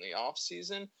candidate in the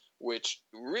offseason, which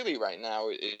really right now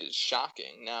is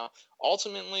shocking. Now,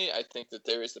 ultimately, I think that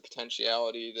there is the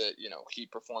potentiality that, he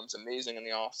performs amazing in the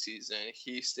offseason,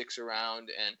 he sticks around,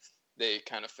 and they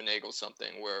kind of finagle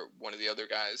something where one of the other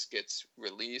guys gets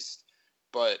released,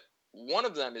 but one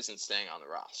of them isn't staying on the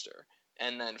roster.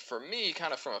 And then for me,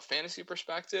 kind of from a fantasy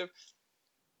perspective,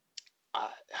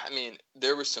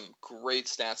 there were some great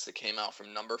stats that came out from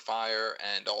Numberfire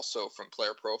and also from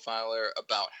Player Profiler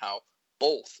about how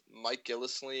both Mike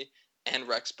Gillislee and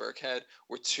Rex Burkhead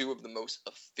were 2 of the most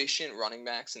efficient running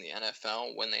backs in the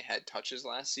NFL when they had touches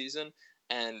last season.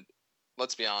 And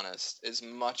let's be honest, as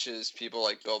much as people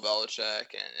like Bill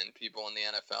Belichick and people in the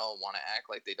NFL want to act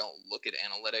like they don't look at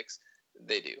analytics,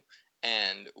 they do.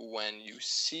 And when you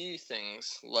see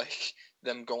things like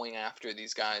them going after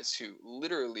these guys who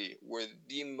literally were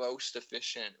the most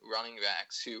efficient running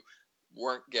backs who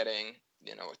weren't getting,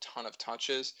 a ton of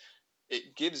touches,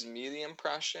 it gives me the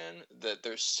impression that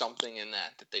there's something in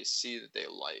that they see that they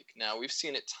like. Now, we've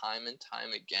seen it time and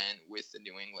time again with the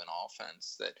New England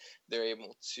offense that they're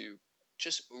able to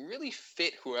just really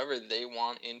fit whoever they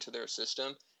want into their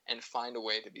system and find a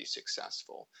way to be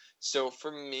successful. So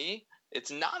for me,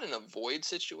 it's not an avoid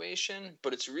situation,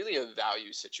 but it's really a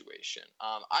value situation.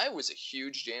 I was a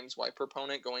huge James White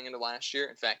proponent going into last year.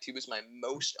 In fact, he was my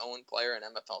most owned player in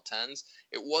MFL 10s.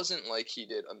 It wasn't like he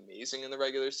did amazing in the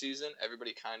regular season.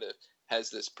 Everybody kind of has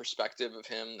this perspective of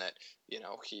him that,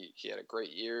 he had a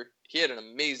great year. He had an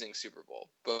amazing Super Bowl.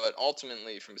 But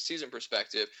ultimately, from a season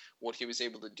perspective, what he was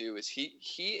able to do is he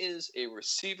is a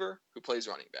receiver who plays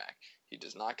running back. He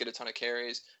does not get a ton of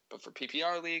carries, but for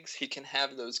PPR leagues, he can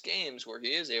have those games where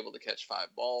he is able to catch 5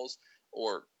 balls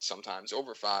or sometimes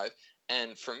over 5.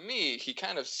 And for me, he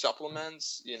kind of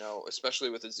supplements, especially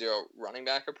with a zero running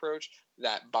back approach,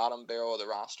 that bottom barrel of the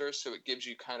roster. So it gives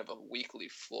you kind of a weekly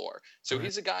floor. So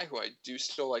he's a guy who I do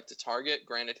still like to target.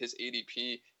 Granted, his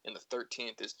ADP in the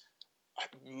 13th is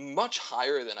much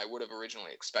higher than I would have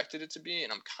originally expected it to be.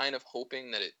 And I'm kind of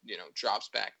hoping that it, drops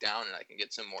back down and I can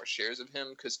get some more shares of him,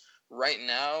 because right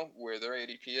now where their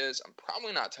ADP is, I'm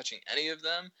probably not touching any of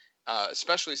them.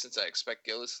 Especially since I expect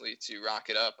Gillislee to rock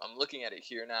it up. I'm looking at it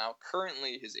here now.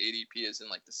 Currently, his ADP is in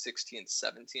like the 16th,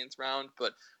 17th round,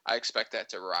 but I expect that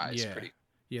to rise pretty.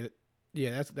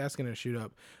 Yeah, that's gonna shoot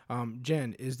up.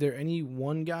 Jen, is there any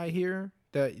one guy here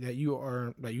that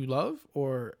you love,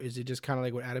 or is it just kind of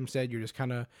like what Adam said? You're just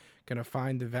kind of gonna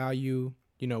find the value,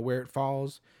 where it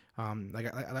falls.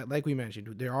 Like we mentioned,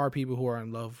 there are people who are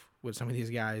in love with some of these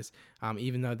guys,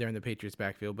 even though they're in the Patriots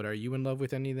backfield. But are you in love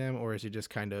with any of them, or is it just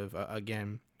kind of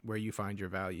again where you find your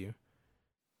value?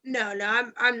 No,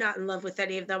 I'm not in love with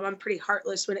any of them. I'm pretty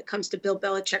heartless when it comes to Bill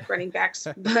Belichick running backs.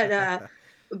 But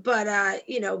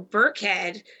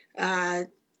Burkhead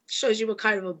shows you what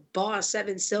kind of a boss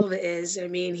Evan Silva is. I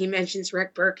mean, he mentions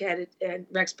Rex Burkhead,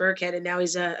 and now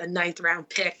he's a 9th round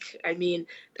pick. I mean,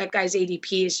 that guy's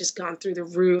ADP has just gone through the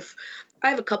roof. I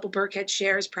have a couple Burkhead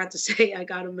shares. Proud to say I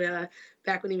got him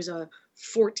back when he was a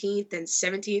 14th and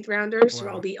 17th rounder, so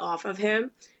I'll be off of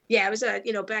him. Yeah, it was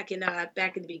back in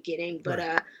the beginning. But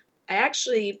I have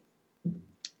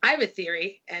a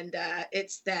theory, and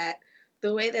it's that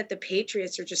the way that the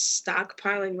Patriots are just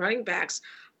stockpiling running backs,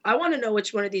 I want to know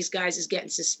which one of these guys is getting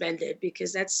suspended,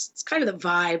 because it's kind of the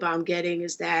vibe I'm getting,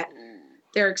 is that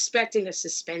they're expecting a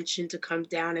suspension to come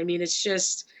down. I mean, it's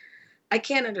just, I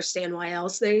can't understand why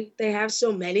else they have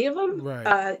so many of them. Right.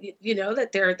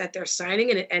 That they're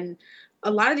signing, and a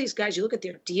lot of these guys, you look at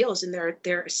their deals, and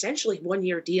they're essentially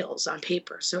 1-year deals on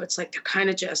paper. So it's like they're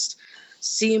kind of just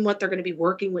seeing what they're going to be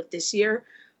working with this year.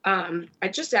 I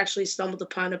just actually stumbled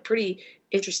upon a pretty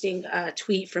interesting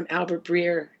tweet from Albert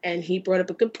Breer, and he brought up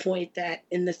a good point that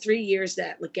in the 3 years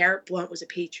that LeGarrette Blount was a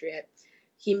Patriot,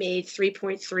 he made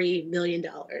 $3.3 million.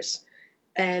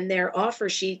 And their offer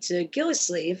sheet to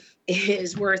Gillislee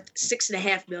is worth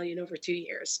 $6.5 million over 2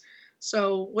 years.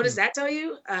 So what does that tell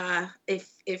you?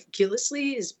 If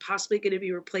Gillislee is possibly going to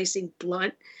be replacing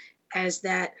Blount as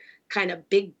that kind of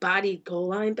big-bodied goal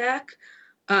line back,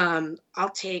 I'll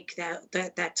take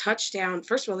that touchdown.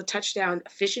 First of all, the touchdown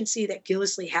efficiency that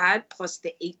Gillislee had, plus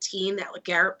the 18 that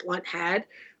LeGarrette Blount had.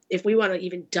 If we want to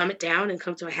even dumb it down and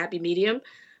come to a happy medium,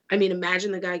 I mean,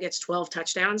 imagine the guy gets 12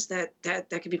 touchdowns. That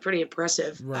could be pretty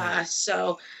impressive. Right.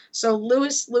 So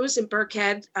Lewis and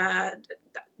Burkhead,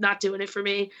 not doing it for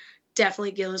me.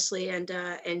 Definitely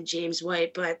Gillislee and James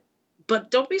White, but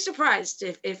don't be surprised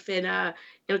if in a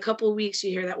couple of weeks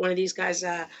you hear that one of these guys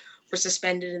were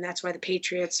suspended, and that's why the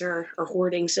Patriots are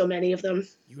hoarding so many of them.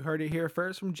 You heard it here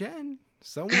first from Jen.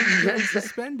 Someone's getting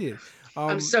suspended.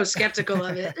 I'm so skeptical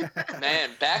of it.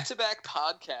 Man, back-to-back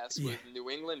podcasts with New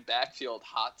England backfield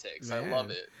hot takes. Man. I love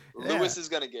it. Yeah. Lewis is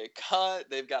going to get cut.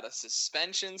 They've got a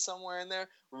suspension somewhere in there.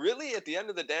 Really, at the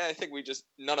end of the day, I think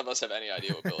none of us have any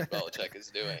idea what Bill Belichick is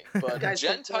doing. But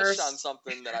Jen touched on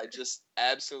something that I just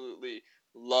absolutely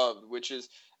loved, which is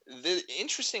the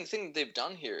interesting thing they've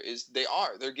done here is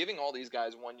they're giving all these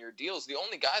guys 1-year deals. The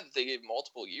only guy that they gave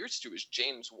multiple years to is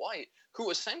James White, who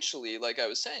essentially, like I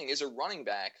was saying, is a running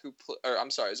back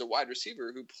is a wide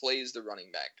receiver who plays the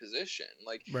running back position.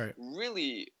 Like, right.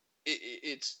 Really,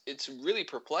 it's really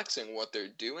perplexing what they're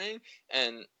doing,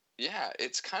 and yeah,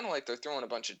 it's kind of like they're throwing a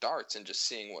bunch of darts and just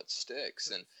seeing what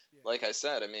sticks. And like I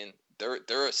said, I mean,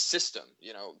 they're a system.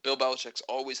 Bill Belichick's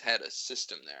always had a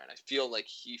system there, and I feel like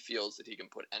he feels that he can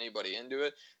put anybody into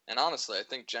it. And honestly, I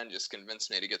think Jen just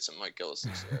convinced me to get some Mike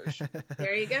Gillislee shares.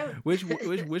 There you go. Which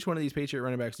one of these Patriot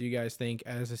running backs do you guys think,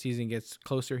 as the season gets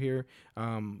closer here,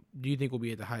 do you think will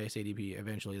be at the highest ADP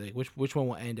eventually? Like, which one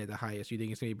will end at the highest? Do you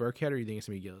think it's going to be Burkhead, or do you think it's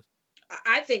going to be Gillis?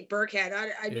 I think Burkhead.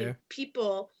 I mean,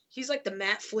 people he's like the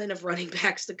Matt Flynn of running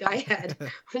backs. The guy had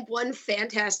one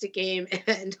fantastic game,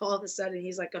 and all of a sudden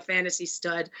he's like a fantasy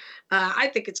stud.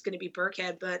 I think it's going to be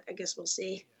Burkhead, but I guess we'll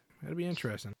see. That'll be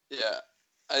interesting. Yeah,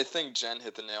 I think Jen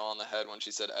hit the nail on the head when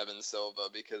she said Evan Silva,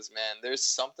 because, man, there's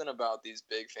something about these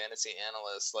big fantasy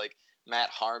analysts like Matt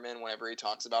Harmon. Whenever he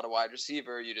talks about a wide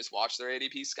receiver, you just watch their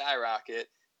ADP skyrocket.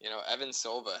 You know, Evan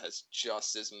Silva has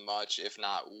just as much, if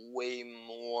not way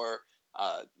more,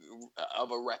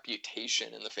 of a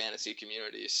reputation in the fantasy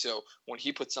community. So when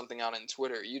he puts something out on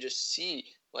Twitter, you just see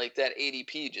like that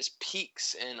ADP just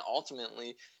peaks, and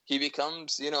ultimately he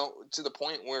becomes, you know, to the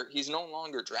point where he's no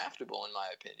longer draftable, in my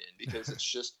opinion, because it's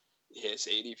just his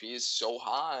ADP is so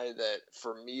high that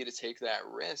for me to take that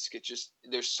risk, it just,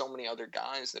 there's so many other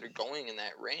guys that are going in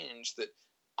that range that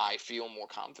I feel more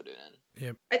confident in.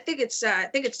 Yep. I think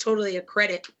it's totally a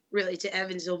credit really to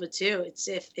Evan Silva too. It's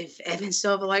if Evan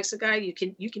Silva likes a guy, you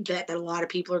can bet that a lot of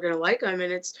people are going to like him,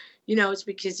 and it's, you know, it's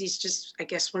because he's just, I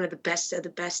guess, one of the best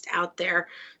out there.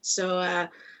 So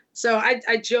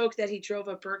I joke that he drove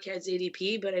up Burkhead's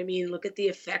ADP, but I mean, look at the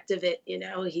effect of it. You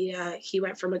know, he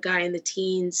went from a guy in the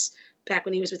teens back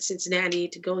when he was with Cincinnati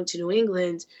to going to New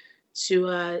England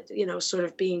to you know, sort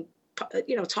of being,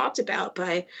 you know, talked about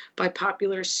by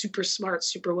popular, super smart,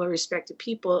 super well respected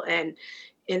people. And,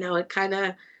 you know, it kind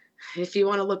of, if you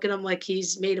want to look at him like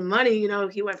he's made of money, you know,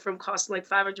 he went from costing like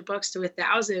 $500 to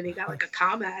 $1,000. He got like a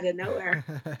comma out of nowhere.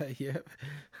 Yep.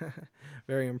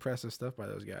 Very impressive stuff by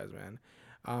those guys, man.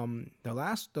 The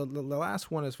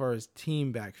last one as far as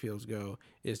team backfields go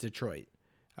is Detroit.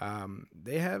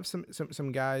 They have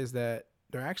some guys that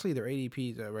they're actually, their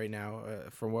ADPs right now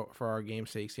for our game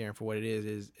sakes here and for what it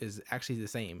is actually the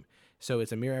same. So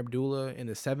it's Amir Abdullah in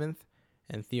the 7th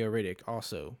and Theo Riddick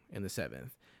also in the 7th.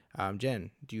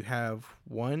 Jen, do you have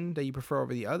one that you prefer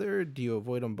over the other? Do you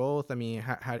avoid them both? I mean,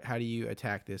 how do you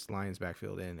attack this Lions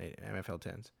backfield in MFL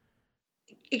 10s?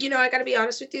 You know, I got to be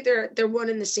honest with you. They're one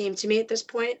and the same to me at this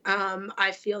point.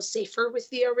 I feel safer with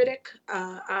Theo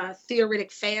Riddick. Theo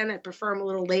Riddick fan. I prefer him a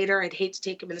little later. I'd hate to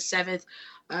take him in the 7th.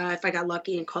 If I got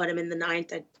lucky and caught him in the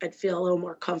 9th, I'd feel a little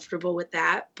more comfortable with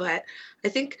that. But I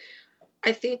think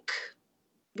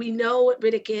we know what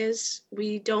Riddick is.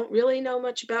 We don't really know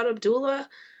much about Abdullah.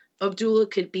 Abdullah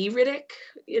could be Riddick,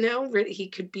 you know. He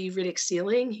could be Riddick's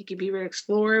ceiling. He could be Riddick's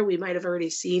floor. We might have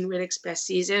already seen Riddick's best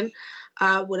season.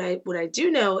 What I do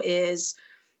know is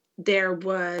there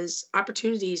was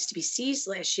opportunities to be seized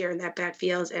last year in that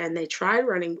backfield, and they tried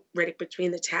running Riddick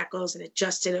between the tackles, and it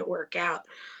just didn't work out.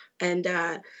 And,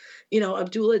 you know,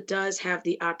 Abdullah does have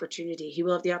the opportunity. He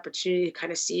will have the opportunity to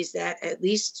kind of seize that at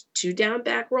least 2 down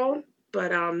back role.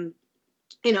 But,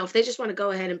 you know, if they just want to go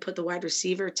ahead and put the wide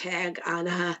receiver tag on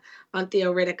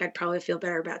Theo Riddick, I'd probably feel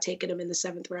better about taking him in the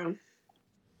 7th round.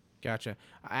 Gotcha.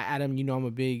 Adam, you know,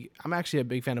 I'm actually a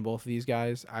big fan of both of these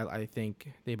guys. I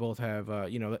think they both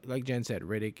have, you know, like Jen said,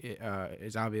 Riddick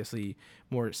is obviously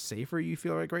more safer, you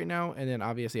feel like right now. And then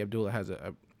obviously Abdullah has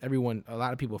a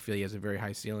lot of people feel he has a very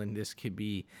high ceiling. This could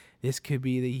be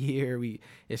the year.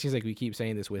 It seems like we keep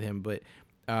saying this with him, but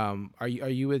are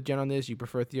you with Jen on this? You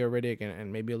prefer Theo Riddick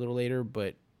and maybe a little later,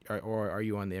 but or are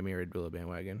you on the Amir Abdullah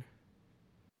bandwagon?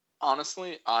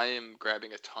 Honestly, I am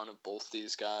grabbing a ton of both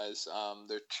these guys.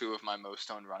 They're 2 of my most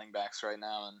owned running backs right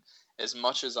now, and as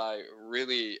much as I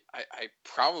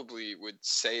probably would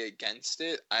say against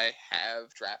it, I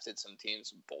have drafted some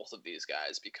teams with both of these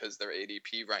guys because their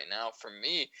ADP right now, for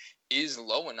me, is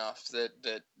low enough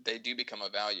that they do become a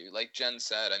value. Like Jen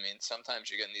said, I mean, sometimes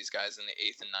you're getting these guys in the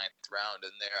 8th and 9th round,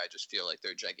 and there I just feel like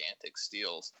they're gigantic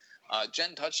steals.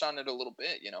 Jen touched on it a little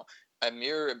bit. You know,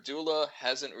 Amir Abdullah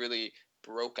hasn't really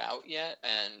broke out yet,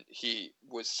 and he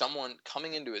was someone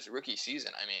coming into his rookie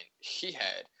season. I mean, he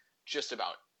had just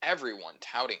about everyone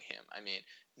touting him. I mean,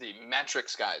 the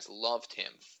metrics guys loved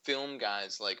him. Film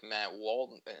guys like Matt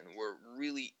Walton were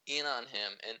really in on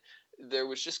him, and there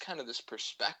was just kind of this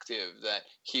perspective that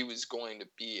he was going to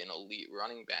be an elite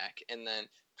running back. And then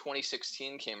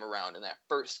 2016 came around, and that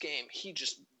first game, he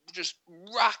just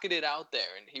rocketed out there,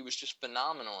 and he was just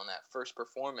phenomenal in that first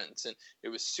performance, and it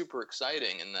was super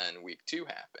exciting. And then week 2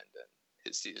 happened, and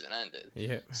his season ended.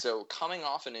 Yeah. So coming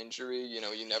off an injury, you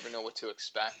know, you never know what to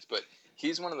expect, but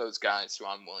he's one of those guys who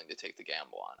I'm willing to take the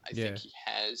gamble on. I think he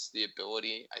has the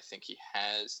ability. I think he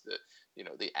has the, you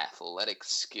know, the athletic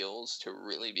skills to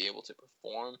really be able to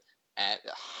perform at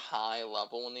a high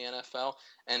level in the NFL,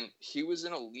 and he was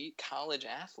an elite college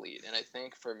athlete. And I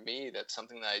think for me, that's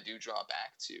something that I do draw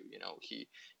back to. You know, he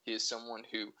is someone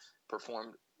who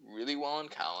performed really well in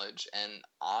college, and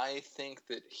I think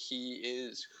that he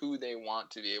is who they want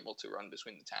to be able to run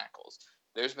between the tackles.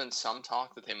 There's been some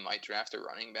talk that they might draft a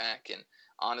running back, and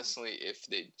Honestly, if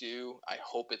they do, I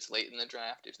hope it's late in the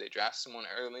draft. If they draft someone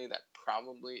early, that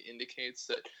probably indicates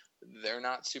that they're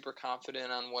not super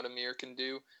confident on what Amir can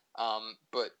do.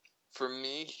 But for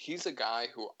me, he's a guy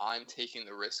who I'm taking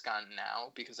the risk on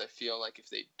now because I feel like if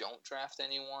they don't draft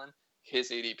anyone,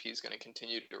 his ADP is going to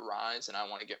continue to rise, and I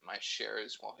want to get my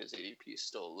shares while his ADP is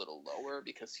still a little lower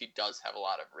because he does have a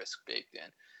lot of risk baked in.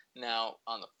 Now,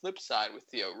 on the flip side with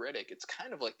Theo Riddick, it's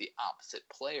kind of like the opposite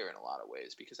player in a lot of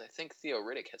ways because I think Theo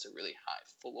Riddick has a really high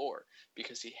floor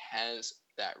because he has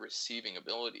that receiving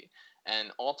ability.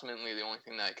 And ultimately, the only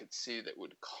thing that I could see that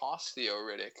would cost Theo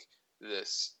Riddick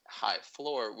this high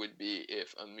floor would be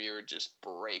if Amir just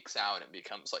breaks out and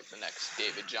becomes like the next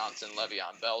David Johnson,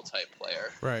 Le'Veon Bell type player.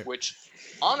 Right. Which,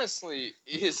 honestly,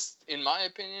 is, in my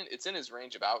opinion, it's in his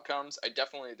range of outcomes. I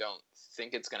definitely don't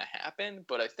think it's going to happen,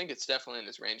 but I think it's definitely in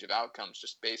his range of outcomes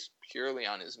just based purely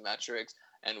on his metrics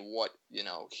and what,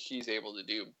 he's able to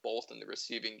do both in the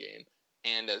receiving game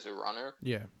and as a runner.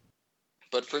 Yeah.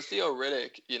 But for Theo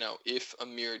Riddick, if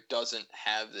Amir doesn't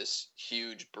have this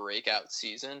huge breakout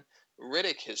season,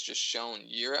 Riddick has just shown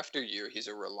year after year he's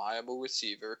a reliable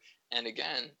receiver. And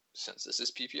again, since this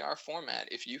is PPR format,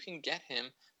 if you can get him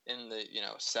in the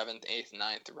 7th, 8th,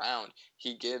 9th round,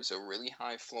 he gives a really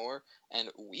high floor, and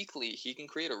weekly he can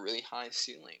create a really high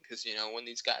ceiling because when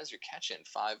these guys are catching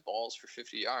 5 balls for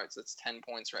 50 yards, that's 10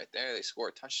 points right there. They score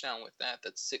a touchdown with that,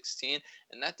 that's 16,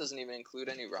 and that doesn't even include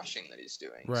any rushing that he's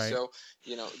doing. Right. So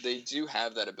they do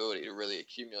have that ability to really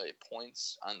accumulate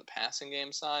points on the passing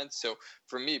game side. So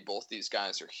for me, both these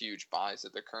guys are huge buys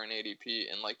at their current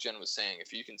ADP, and like Jen was saying,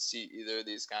 if you can see either of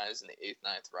these guys in the 8th,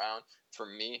 9th round, for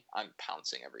me, I'm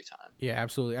pouncing every time. Yeah,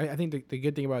 absolutely. I think the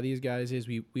good thing about these guys is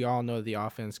we all know the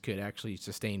offense could actually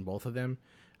sustain both of them.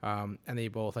 And they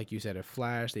both, like you said, have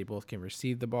flash. They both can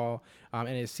receive the ball. And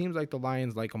it seems like the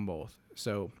Lions like them both.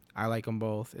 So I like them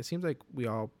both. It seems like we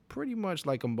all pretty much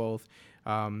like them both.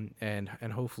 And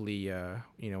hopefully,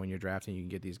 when you're drafting, you can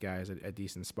get these guys at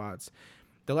decent spots.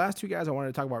 The last 2 guys I wanted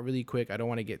to talk about really quick. I don't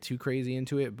want to get too crazy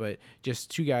into it, but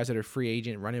just 2 guys that are free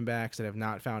agent running backs that have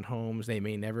not found homes. They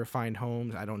may never find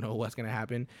homes. I don't know what's going to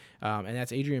happen. And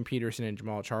that's Adrian Peterson and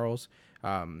Jamal Charles.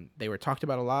 They were talked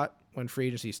about a lot when free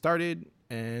agency started,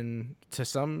 and to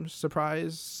some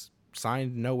surprise,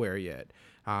 signed nowhere yet.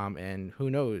 And who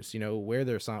knows, where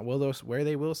they're signed, where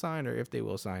they will sign or if they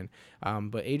will sign.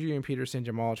 But Adrian Peterson,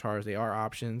 Jamal Charles, they are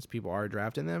options. People are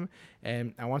drafting them.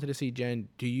 And I wanted to see, Jen,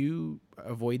 do you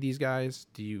avoid these guys?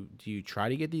 Do you try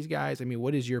to get these guys? I mean,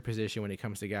 what is your position when it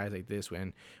comes to guys like this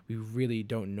when we really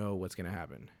don't know what's going to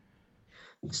happen?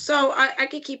 So I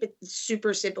could keep it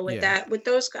super simple with that. With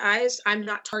those guys, I'm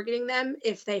not targeting them.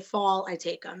 If they fall, I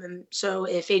take them. And so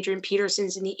if Adrian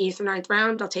Peterson's in the 8th or 9th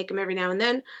round, I'll take him every now and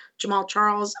then. Jamal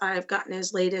Charles, I've gotten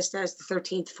as latest as the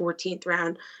 13th, 14th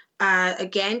round.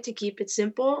 Again, to keep it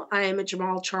simple, I am a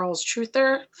Jamal Charles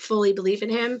truther, fully believe in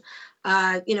him.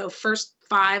 First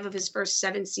 5 of his first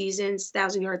 7 seasons,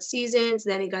 1,000-yard seasons.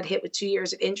 Then he got hit with 2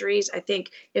 years of injuries. I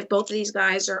think if both of these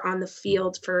guys are on the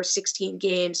field for 16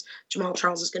 games, Jamal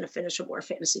Charles is going to finish with more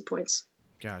fantasy points.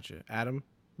 Gotcha. Adam,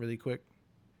 really quick.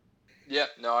 Yeah,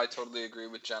 no, I totally agree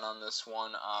with Jen on this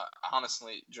one.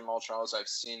 Honestly, Jamal Charles I've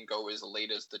seen go as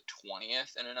late as the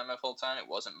 20th in an MFL 10. It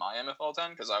wasn't my MFL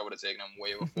 10 because I would have taken him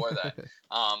way before that.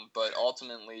 But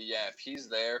ultimately, yeah, if he's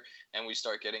there and we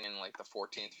start getting in like the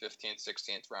 14th, 15th,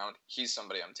 16th round, he's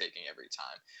somebody I'm taking every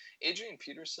time. Adrian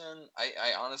Peterson,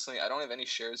 I honestly, I don't have any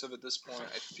shares of at this point.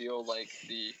 I feel like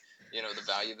the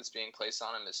value that's being placed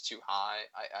on him is too high.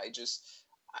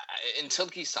 Until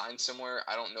he signs somewhere,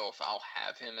 I don't know if I'll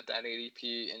have him at that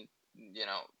ADP. And,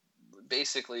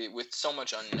 basically with so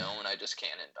much unknown, I just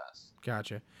can't invest.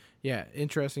 Gotcha. Yeah,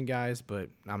 interesting guys, but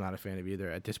I'm not a fan of either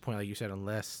at this point, like you said,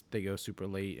 unless they go super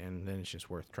late, and then it's just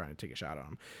worth trying to take a shot on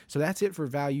them. So that's it for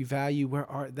value. Where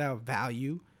art thou,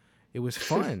 value? It was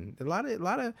fun. a lot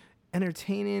of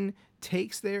entertaining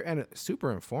takes there, and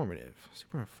super informative.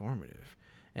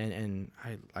 And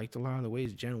I liked a lot of the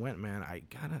ways Jen went, man. I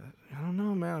don't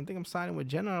know, man. I think I'm siding with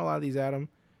Jen on a lot of these, Adam.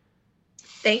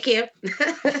 Thank you.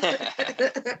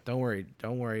 Don't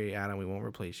worry, Adam. We won't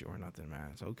replace you or nothing,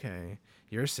 man. It's okay.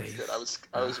 You're safe. Good.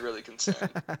 I was really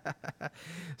concerned.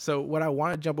 So what I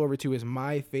want to jump over to is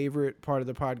my favorite part of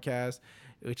the podcast,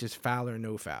 which is foul or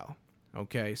no foul.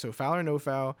 Okay, so foul or no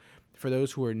foul, for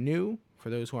those who are new, for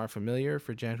those who aren't familiar,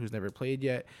 for Jen who's never played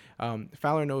yet,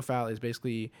 foul or no foul is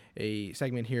basically a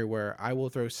segment here where I will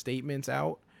throw statements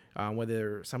out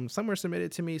Whether some were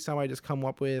submitted to me, some I just come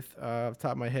up with off the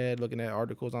top of my head, looking at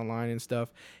articles online and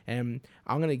stuff. And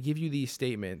I'm going to give you these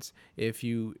statements. If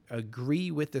you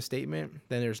agree with the statement,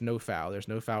 then there's no foul. There's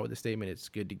no foul with the statement. It's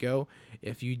good to go.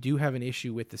 If you do have an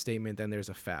issue with the statement, then there's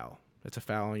a foul. That's a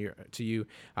foul to you.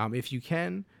 If you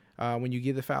can, when you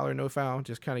give the foul or no foul,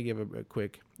 just kind of give a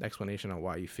quick explanation on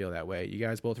why you feel that way. You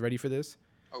guys both ready for this?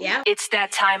 Yeah. It's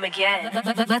that time again.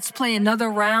 Let's play another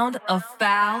round of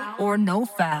foul or no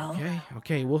foul.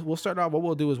 Okay. We'll start off. What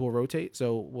we'll do is we'll rotate.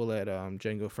 So we'll let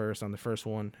Jen go first on the first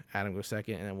one, Adam go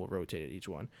second, and then we'll rotate it each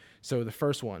one. So the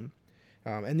first one,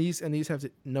 and these have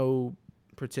no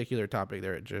particular topic.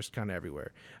 They're just kind of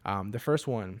everywhere. The first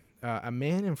one, a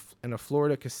man in a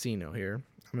Florida casino here.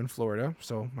 I'm in Florida,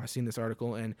 so I've seen this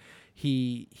article, and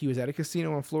he was at a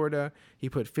casino in Florida. He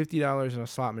put $50 in a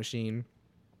slot machine.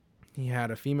 He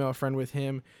had a female friend with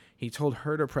him. He told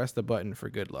her to press the button for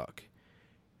good luck.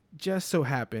 Just so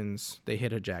happens they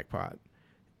hit a jackpot,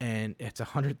 and it's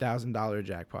 $100,000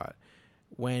 jackpot.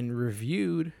 When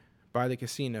reviewed by the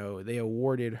casino, they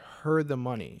awarded her the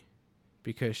money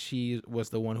because she was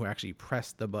the one who actually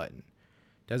pressed the button.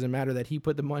 Doesn't matter that he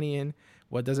put the money in.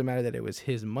 What doesn't matter that it was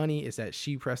his money is that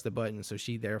she pressed the button, so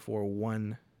she therefore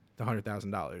won the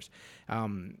 $100,000.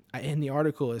 In the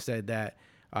article, it said that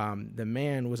the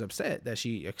man was upset that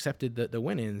she accepted the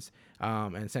win-ins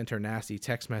and sent her nasty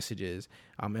text messages.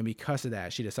 And because of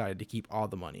that, she decided to keep all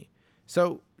the money.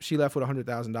 So she left with $100,000,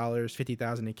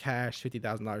 $50,000 in cash,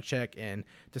 $50,000 check, and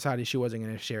decided she wasn't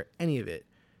going to share any of it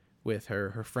with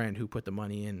her friend who put the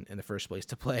money in the first place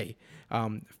to play.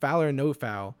 Foul or no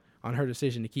foul on her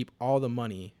decision to keep all the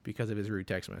money because of his rude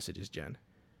text messages, Jen?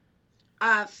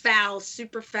 Foul,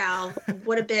 super foul.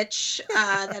 What a bitch.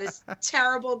 That is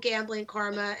terrible gambling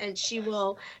karma, and she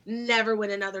will never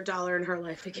win another dollar in her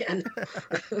life again.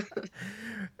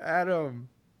 Adam,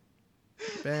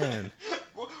 man.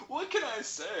 What can I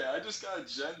say? I just got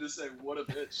Jen to say, what a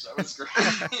bitch. That was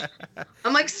great.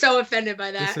 I'm like so offended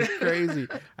by that. This is crazy.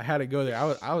 I had to go there.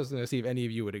 I was going to see if any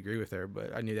of you would agree with her,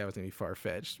 but I knew that was going to be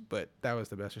far-fetched. But that was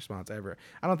the best response ever.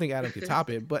 I don't think Adam could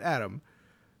top it, but Adam,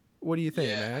 what do you think,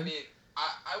 man? I mean,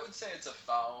 I would say it's a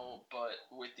foul, but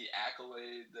with the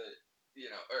accolade that,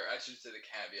 or I should say the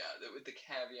caveat, that with the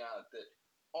caveat that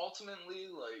ultimately,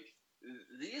 like,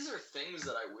 these are things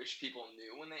that I wish people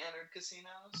knew when they entered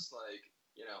casinos. Like,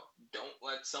 don't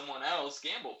let someone else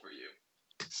gamble for you.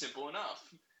 Simple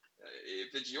enough.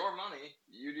 If it's your money,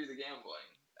 you do the gambling.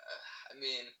 I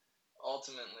mean,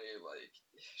 ultimately, like,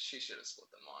 she should have split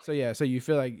the money. So you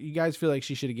guys feel like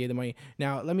she should have gave the money.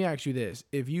 Now, let me ask you this: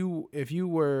 if you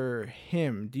were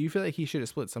him, do you feel like he should have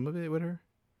split some of it with her?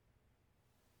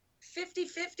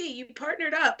 50-50, you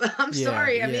partnered up. I'm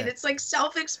sorry. I mean, it's like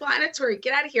self-explanatory.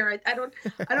 Get out of here. I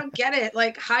don't get it.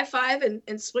 Like, high five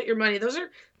and split your money. Those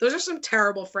are some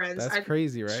terrible friends. That's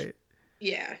crazy, right?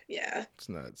 Yeah. It's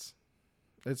nuts.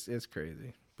 It's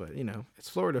crazy. But it's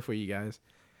Florida for you guys.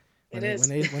 When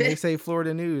they say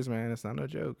Florida news, man, it's not no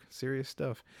joke. Serious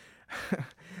stuff.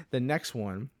 The next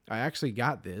one, I actually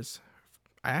got this.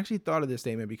 I actually thought of this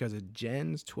statement because of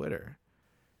Jen's Twitter.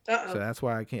 Uh-oh. So that's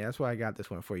why I got this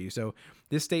one for you. So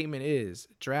this statement is: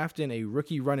 drafting a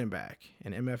rookie running back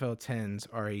and MFL 10s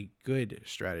are a good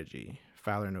strategy.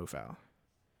 Foul or no foul?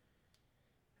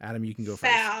 Adam, you can go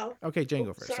first. Foul. Okay, Jen,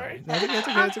 go first. Sorry. No, it's okay. It's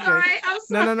okay. I'm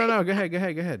sorry. No. Go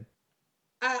ahead.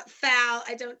 Foul.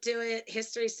 I don't do it.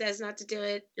 History says not to do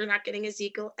it. You're not getting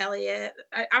Ezekiel Elliott.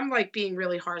 I'm like being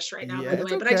really harsh right now, by the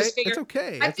way. But I just figured it's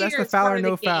okay. That's the foul or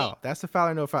no foul. That's the foul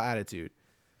or no foul attitude.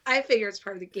 I figure it's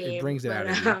part of the game. It brings it out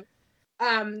of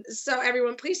you. So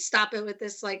everyone, please stop it with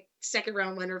this like second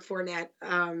round Leonard Fournette.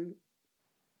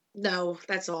 No,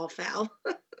 that's all foul.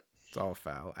 It's all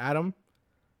foul. Adam?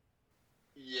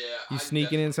 Yeah. You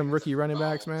sneaking in some rookie running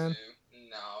backs, man?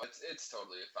 No, it's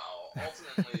totally a foul.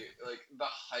 Ultimately, like, the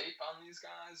hype on these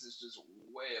guys is just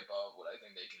way above what I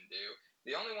think they can do.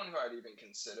 The only one who I'd even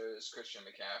consider is Christian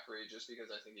McCaffrey, just because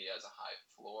I think he has a high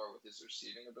floor with his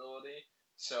receiving ability.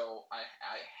 So I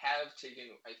have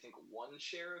taken, I think, one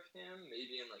share of him,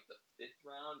 maybe in like the 5th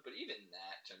round, but even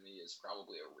that to me is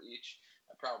probably a reach.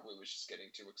 I probably was just getting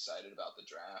too excited about the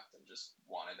draft and just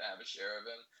wanted to have a share of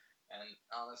him. And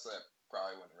honestly, I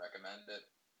probably wouldn't recommend it.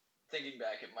 Thinking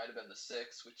back, it might have been the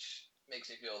 6th, which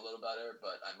makes me feel a little better,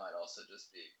 but I might also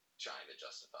just be trying to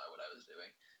justify what I was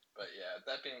doing. But yeah,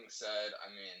 that being said,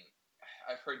 I mean,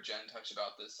 I've heard Jen touch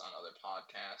about this on other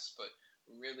podcasts, but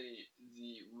really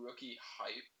the rookie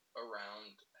hype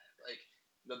around like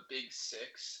the big 6,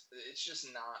 it's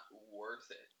just not worth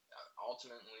it.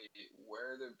 Ultimately,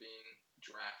 where they're being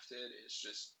drafted is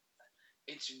just,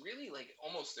 it's really like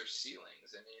almost their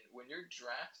ceilings. I mean, when you're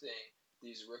drafting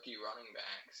these rookie running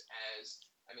backs as,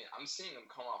 I mean, I'm seeing them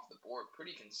come off the board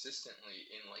pretty consistently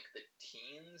in like the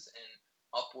teens and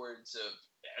upwards of,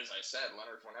 as I said,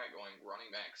 Leonard Fournette going running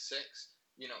back 6.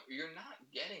 You know, you're not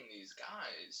getting these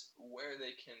guys where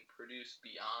they can produce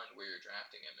beyond where you're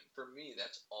drafting them. And for me,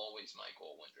 that's always my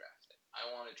goal when drafting. I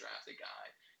want to draft a guy.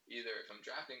 Either if I'm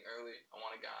drafting early, I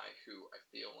want a guy who I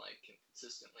feel like can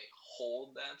consistently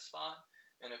hold that spot.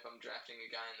 And if I'm drafting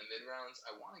a guy in the mid-rounds,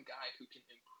 I want a guy who can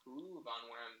improve on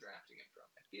where I'm drafting him from.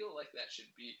 I feel like that should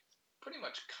be pretty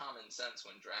much common sense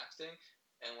when drafting.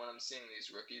 And when I'm seeing these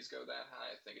rookies go that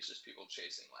high, I think it's just people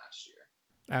chasing last year.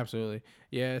 Absolutely.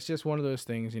 Yeah, it's just one of those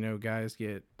things, guys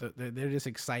they're just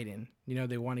exciting.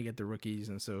 They want to get the rookies,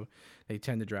 and so they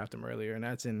tend to draft them earlier. And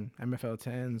that's in MFL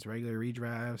 10s, regular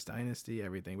redrafts, Dynasty,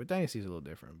 everything. But Dynasty is a little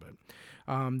different.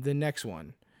 But the next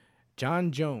one,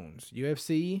 Jon Jones,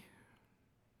 UFC,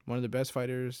 one of the best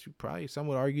fighters, probably some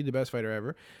would argue the best fighter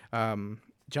ever.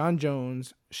 Jon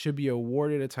Jones should be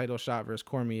awarded a title shot versus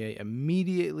Cormier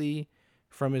immediately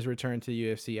from his return to the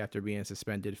UFC after being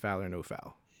suspended, foul or no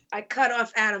foul. I cut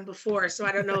off Adam before, so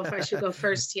I don't know if I should go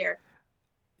first here.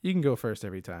 You can go first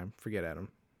every time. Forget Adam.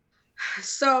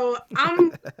 So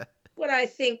what I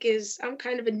think is I'm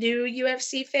kind of a new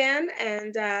UFC fan,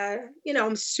 and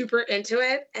I'm super into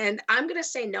it. And I'm gonna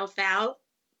say no foul,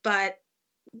 but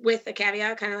with a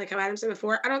caveat, kind of like how Adam said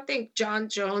before, I don't think Jon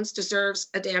Jones deserves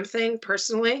a damn thing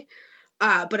personally,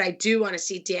 but I do want to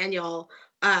see Daniel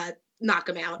knock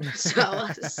him out.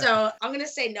 So I'm gonna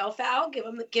say no foul. Give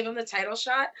him the title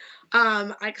shot.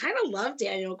 I kind of love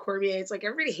Daniel Cormier. It's like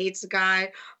everybody hates the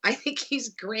guy. I think he's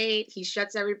great. He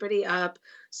shuts everybody up.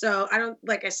 So I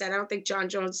don't think Jon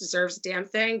Jones deserves a damn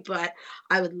thing, but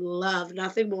I would love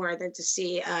nothing more than to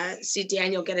see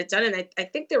Daniel get it done. And I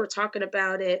think they were talking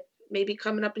about it maybe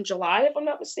coming up in July, if I'm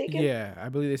not mistaken. Yeah, I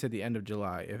believe they said the end of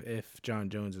July if Jon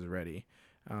Jones is ready.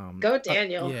 Go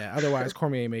Daniel. Yeah, otherwise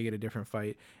Cormier may get a different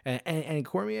fight. And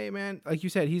Cormier, man, like you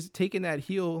said, he's taking that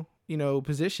heel,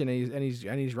 position and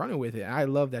he's running with it. And I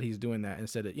love that he's doing that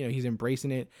instead of, he's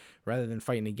embracing it rather than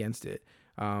fighting against it.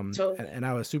 Totally. And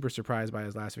I was super surprised by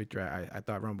his last victory. I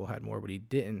thought Rumble had more, but he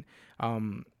didn't.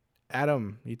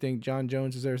 Adam, you think Jon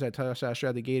Jones deserves that title shot straight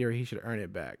out the gate, or he should earn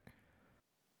it back?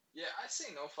 Yeah, I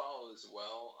say no foul as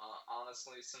well.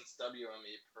 Honestly, since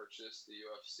WME purchased the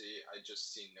UFC, I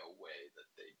just see no way that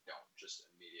they don't just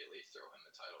immediately throw him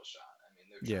a title shot. I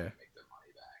mean, they're trying to make their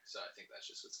money back, so I think that's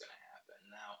just what's going to happen.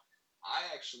 Now,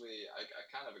 I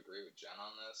kind of agree with Jen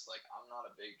on this. Like, I'm not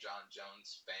a big Jon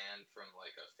Jones fan from,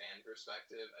 like, a fan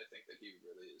perspective. I think that he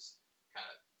really is kind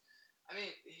of, I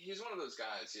mean, he's one of those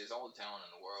guys. He has all the talent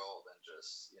in the world, and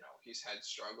just, he's had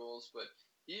struggles, but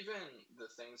even the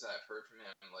things I've heard from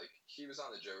him, like, he was on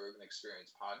the Joe Rogan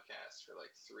Experience podcast for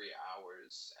like 3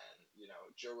 hours, and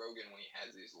Joe Rogan, when he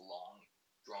has these long,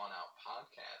 drawn-out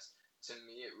podcasts, to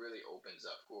me it really opens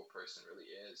up who a person really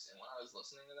is. And when I was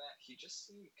listening to that, he just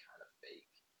seemed kind of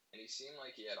fake, and he seemed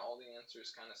like he had all the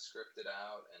answers kind of scripted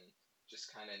out and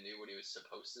just kind of knew what he was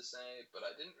supposed to say, but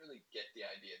I didn't really get the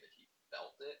idea that he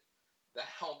felt it. That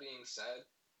all being said,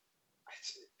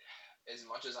 as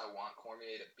much as I want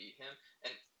Cormier to beat him,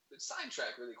 and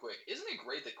sidetrack really quick, isn't it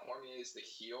great that Cormier is the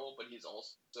heel, but he's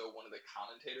also one of the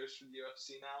commentators for the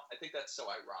UFC now? I think that's so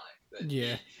ironic that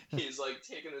he's like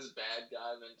taking this bad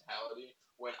guy mentality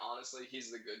when honestly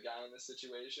he's the good guy in this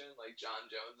situation. Like,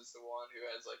 Jon Jones is the one who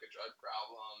has like a drug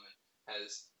problem and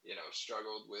has,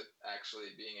 struggled with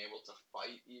actually being able to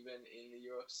fight even in the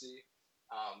UFC.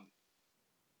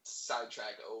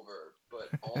 Sidetrack over, but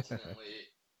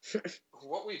ultimately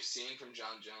what we've seen from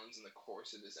Jon Jones in the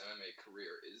course of his MMA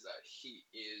career is that he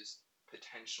is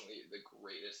potentially the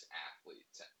greatest athlete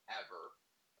to ever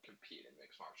compete in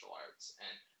mixed martial arts,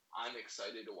 and I'm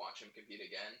excited to watch him compete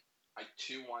again. I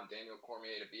too want Daniel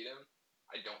Cormier to beat him.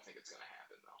 I don't think it's going to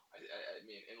happen though. I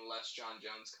mean, unless Jon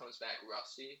Jones comes back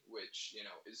rusty, which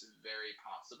is very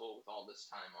possible with all this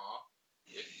time off.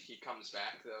 If he comes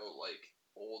back though, like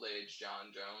old age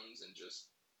Jon Jones and just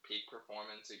peak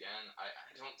performance again,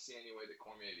 I don't see any way that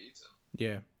Cormier beats him.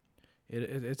 Yeah,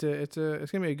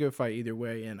 it's gonna be a good fight either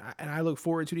way, and I look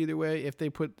forward to it either way. If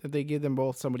they give them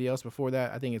both somebody else before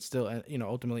that, I think it still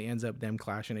ultimately ends up them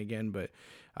clashing again. But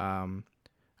I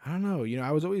don't know.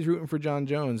 I was always rooting for Jon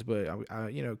Jones, but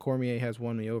Cormier has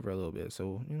won me over a little bit,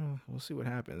 so we'll see what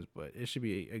happens. But it should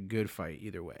be a good fight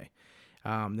either way.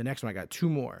 The next one, I got two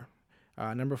more.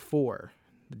 Number 4.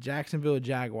 The Jacksonville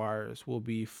Jaguars will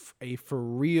be a for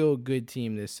real good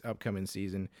team this upcoming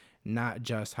season, not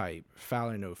just hype. Foul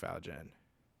or no foul, Jen?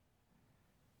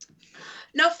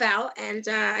 No foul, and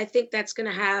I think that's going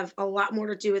to have a lot more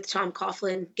to do with Tom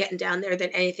Coughlin getting down there than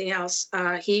anything else.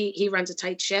 He runs a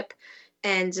tight ship,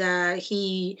 and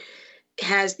he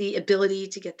has the ability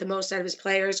to get the most out of his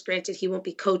players. Granted, he won't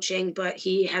be coaching, but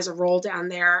he has a role down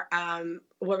there.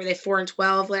 What were they,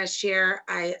 4-12 last year?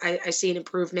 I see an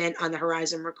improvement on the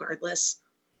horizon regardless.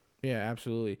 Yeah,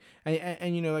 absolutely.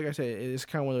 And you know, like I said, it's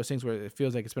kind of one of those things where it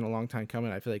feels like it's been a long time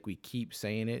coming. I feel like we keep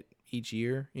saying it each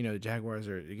year. You know, the Jaguars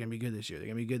they're going to be good this year. They're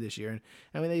going to be good this year. And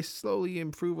I mean, they slowly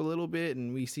improve a little bit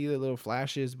and we see the little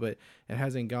flashes, but it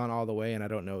hasn't gone all the way. And I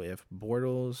don't know if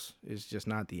Bortles is just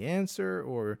not the answer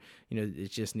or, you know, it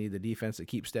just need the defense to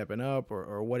keep stepping up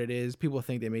or what it is. People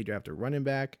think they may draft a running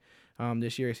back.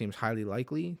 This year it seems highly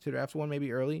likely to draft one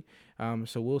maybe early.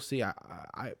 So we'll see.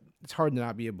 It's hard to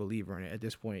not be a believer in it at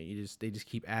this point. They just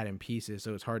keep adding pieces,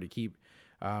 so it's hard to keep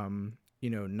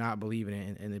not believing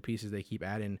it in the pieces they keep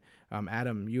adding.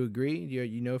 Adam, you agree?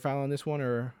 You know foul on this one,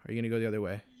 or are you gonna go the other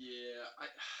way? Yeah,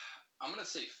 I'm gonna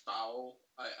say foul.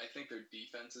 I think their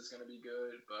defense is gonna be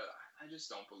good, but I just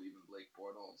don't believe in Blake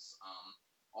Bortles.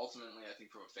 Ultimately, I think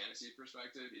from a fantasy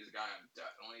perspective, he's a guy I'm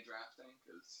definitely drafting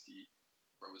because he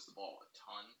throws the ball a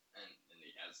ton and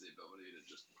he has the ability to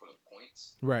just put up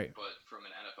points. Right. But from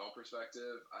an NFL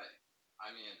perspective, I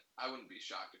mean, I wouldn't be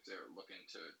shocked if they were looking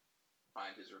to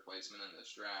find his replacement in this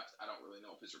draft. I don't really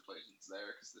know if his replacement's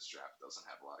there because this draft doesn't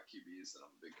have a lot of QBs that I'm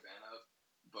a big fan of.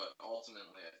 But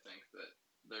ultimately, I think that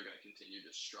they're going to continue to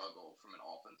struggle from an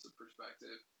offensive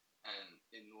perspective. And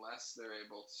unless they're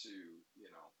able to,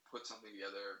 put something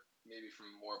together, maybe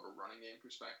from more of a running game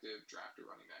perspective, draft a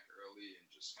running back early and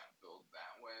just kind of build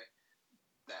that way,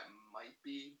 that might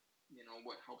be,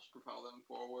 what helps propel them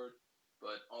forward.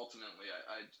 But ultimately,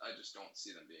 I just don't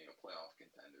see them being a playoff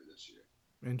contender this year.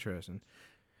 Interesting.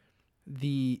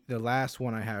 The last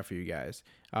one I have for you guys,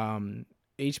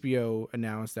 HBO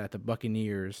announced that the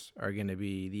Buccaneers are going to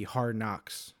be the Hard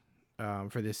Knocks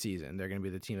for this season. They're going to be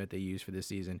the team that they use for this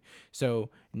season. So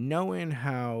knowing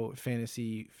how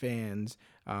fantasy fans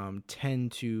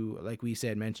tend to, like we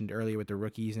mentioned earlier with the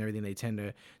rookies and everything, they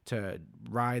tend to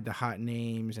ride the hot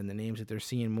names and the names that they're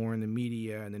seeing more in the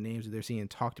media and the names that they're seeing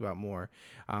talked about more.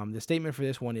 The statement for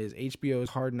this one is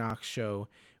HBO's Hard Knocks show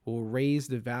will raise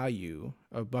the value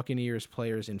of Buccaneers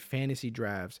players in fantasy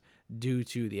drafts due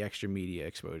to the extra media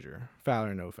exposure. Foul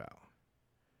or no foul?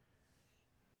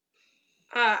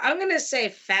 I'm going to say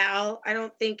foul. I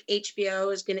don't think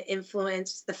HBO is going to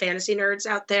influence the fantasy nerds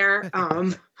out there.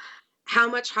 How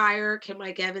much higher can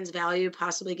Mike Evans' value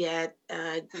possibly get?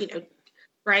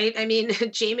 Right? I mean,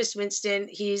 Jameis Winston,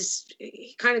 he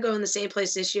kind of going the same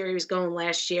place this year he was going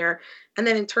last year. And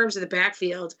then in terms of the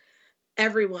backfield,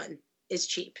 everyone is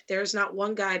cheap. There's not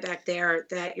one guy back there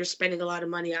that you're spending a lot of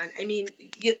money on. I mean,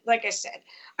 like I said,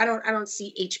 I don't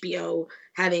see HBO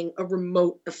having a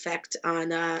remote effect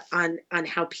on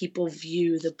how people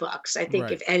view the Bucs. I think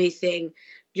if anything,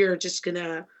 you're just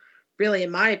gonna really,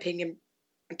 in my opinion,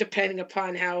 depending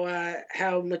upon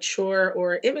how mature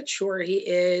or immature he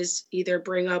is, either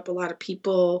bring up a lot of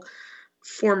people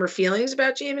former feelings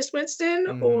about Jameis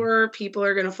Winston, or people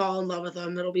are gonna fall in love with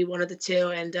him. It'll be one of the two,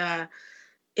 and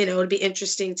it'd be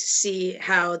interesting to see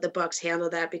how the Bucs handle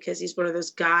that because he's one of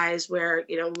those guys where,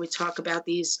 when we talk about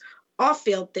these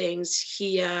off-field things,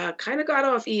 he kind of got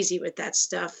off easy with that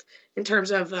stuff in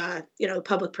terms of,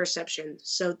 public perception.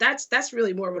 So that's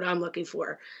really more what I'm looking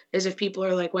for is if people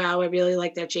are like, wow, I really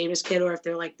like that Jameis kid, or if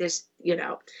they're like this,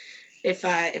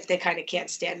 if they kind of can't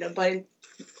stand him. But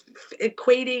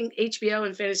equating HBO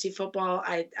and fantasy football,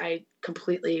 I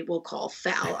completely will call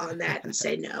foul on that and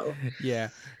say no. Yeah.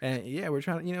 And we're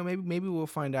trying to, maybe we'll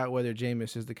find out whether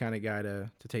Jameis is the kind of guy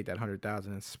to take that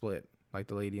 100,000 and split like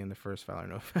the lady in the first foul or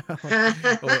no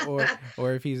foul,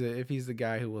 or if he's the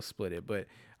guy who will split it. But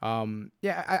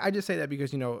I just say that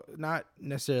because not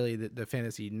necessarily the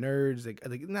fantasy nerds,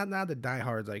 like not the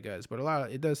diehards like us, but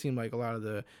it does seem like a lot of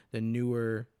the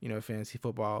newer fantasy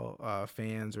football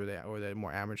fans or the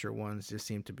more amateur ones just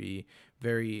seem to be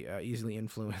very easily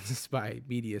influenced by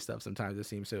media stuff. Sometimes it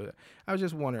seems. So I was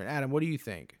just wondering, Adam, what do you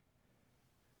think?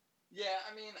 Yeah,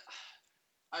 I mean,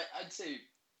 I'd say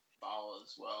foul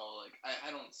as well. Like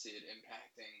I don't see it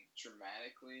impacting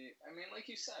dramatically. I mean, like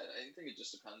you said, I think it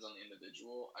just depends on the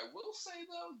individual. I will say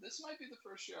though, this might be the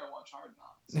first year I watch Hard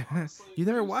Knocks. Honestly, you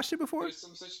never watched it before?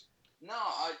 No,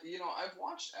 I've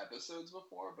watched episodes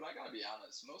before, but I gotta be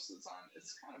honest, most of the time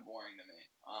it's kind of boring to me.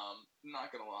 I'm not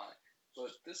gonna lie.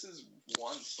 But this is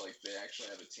once like they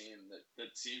actually have a team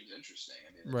that seems interesting.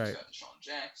 I mean, they've got Deshaun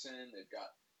Jackson, they've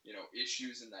got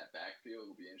issues in that backfield.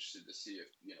 We'll be interested to see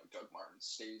if, Doug Martin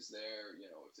stays there.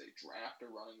 If they draft a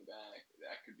running back,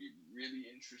 that could be really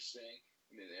interesting.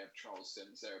 I mean, they have Charles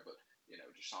Sims there, but,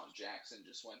 Deshaun Jackson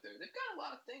just went there. They've got a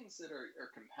lot of things that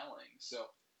are compelling.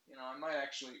 So I might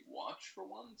actually watch for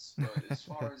once, but as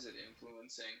far as it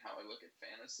influencing how I look at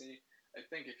fantasy, I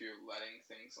think if you're letting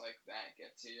things like that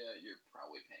get to you, you're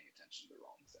probably paying attention to the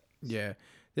wrong things. Yeah.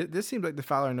 This seems like the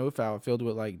foul or no foul filled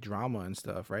with like drama and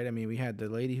stuff, right? I mean, we had the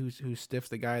lady who stiffed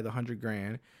the guy the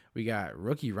 $100,000. We got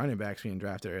rookie running backs being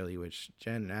drafted early, which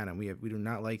Jen and Adam, we do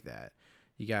not like that.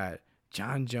 You got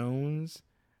John Jones.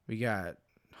 We got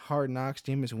Hard Knocks,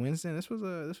 Jameis Winston. This was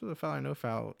a foul or no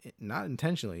foul, not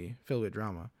intentionally filled with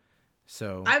drama.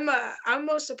 So I'm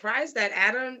most surprised that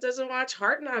Adam doesn't watch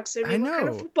Hard Knocks. I mean, I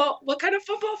know. What kind of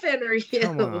football fan are you?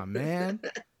 Come on, man.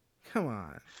 Come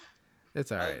on.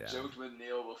 It's all right. I joked with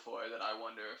Neil before that I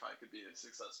wonder if I could be a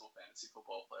successful fantasy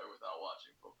football player without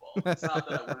watching football. It's not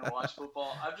that I wouldn't watch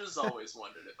football. I've just always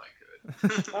wondered if I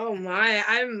could. Oh my,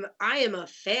 I am a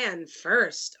fan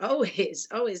first. Always.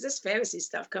 This fantasy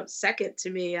stuff comes second to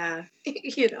me.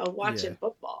 Watching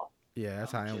football. Yeah,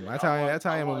 that's how I am. That's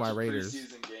how I am with my Raiders.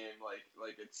 Preseason game,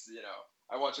 like it's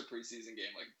I watch a preseason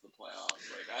game like it's the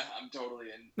playoffs. Like I'm totally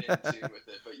in tune with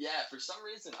it. But yeah, for some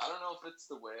reason, I don't know if it's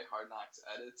the way Hard Knocks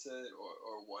edits it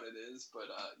or what it is. But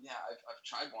I've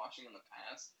tried watching in the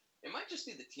past. It might just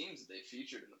be the teams that they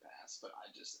featured in the past, but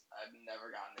I've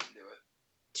never gotten into it.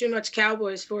 Too much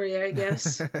Cowboys for you, I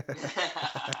guess.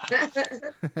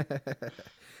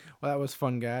 Well, that was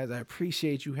fun, guys. I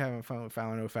appreciate you having fun with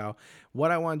Foul or No Foul.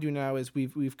 What I want to do now is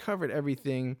we've covered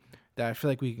everything that I feel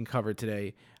like we can cover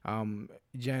today.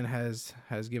 Jen has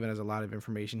given us a lot of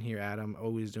information here. Adam,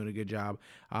 always doing a good job.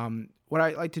 What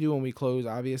I like to do when we close,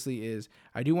 obviously, is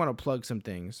I do want to plug some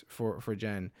things for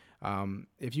Jen.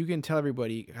 If you can tell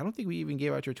everybody, I don't think we even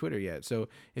gave out your Twitter yet. So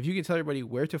if you can tell everybody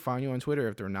where to find you on Twitter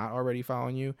if they're not already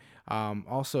following you.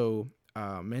 Also,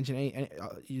 mention any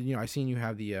I seen you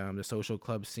have the social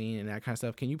club scene and that kind of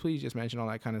stuff. Can you please just mention all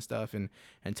that kind of stuff and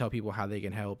tell people how they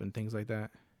can help and things like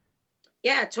that?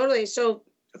 Yeah, totally. So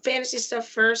fantasy stuff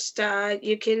first.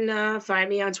 You can find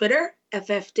me on Twitter,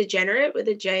 FF Degenerate with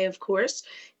a J, of course,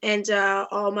 and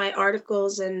all my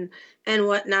articles and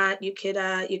whatnot you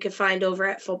could find over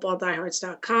at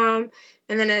footballdiehards.com.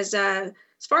 And then as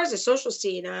far as the social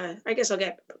scene, I guess I'll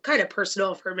get kind of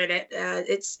personal for a minute.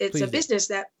 It's Please a business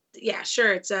that. Yeah,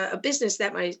 sure. It's a business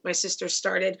that my sister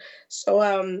started.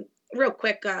 So real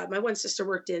quick, my one sister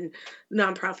worked in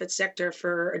nonprofit sector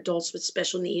for adults with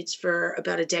special needs for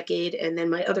about a decade. And then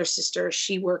my other sister,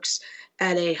 she works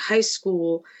at a high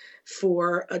school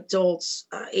for adults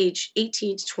age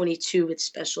 18 to 22 with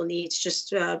special needs,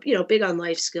 just, big on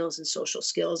life skills and social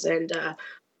skills. And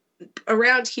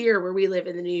around here where we live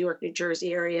in the New York, New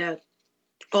Jersey area,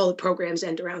 all the programs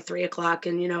end around 3:00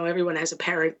 and, everyone has a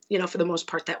parent, for the most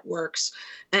part that works.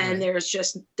 And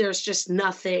Right. there's just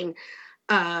nothing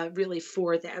really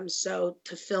for them. So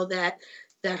to fill that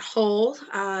hole,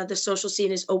 the social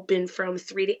scene is open from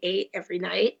 3 to 8 every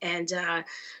night. And,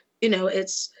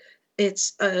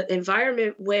 it's an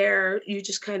environment where you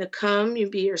just kind of come, you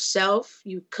be yourself,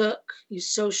 you cook, you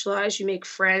socialize, you make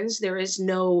friends. There is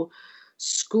no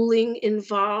schooling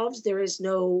involved. There is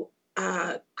no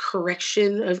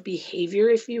correction of behavior,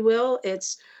 if you will.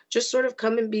 It's just sort of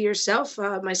come and be yourself.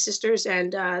 My sisters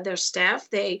and their staff,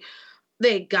 they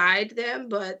guide them,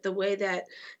 but the way that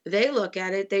they look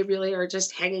at it, they really are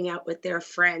just hanging out with their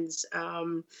friends.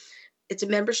 It's a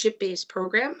membership-based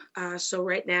program. So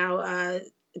right now,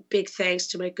 big thanks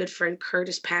to my good friend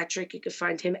Curtis Patrick. You can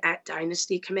find him at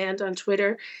Dynasty Command on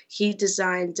Twitter. He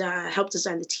helped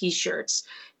design the T-shirts.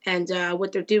 And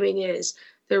what they're doing is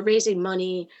they're raising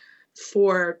money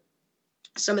for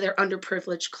some of their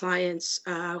underprivileged clients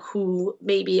who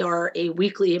maybe are a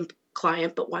weekly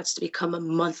client but wants to become a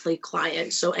monthly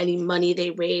client. So any money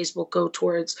they raise will go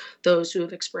towards those who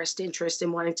have expressed interest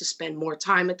in wanting to spend more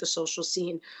time at the social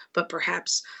scene, but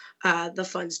perhaps the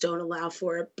funds don't allow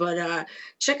for it. But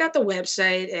check out the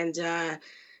website and,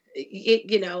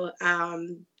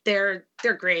 they're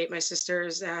great. My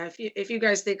sisters, if you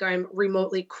guys think I'm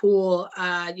remotely cool,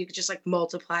 you could just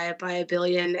multiply it by 1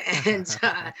 billion and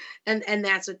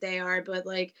that's what they are. But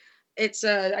it's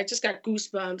I just got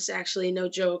goosebumps, actually, no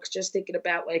joke, just thinking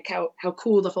about how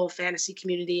cool the whole fantasy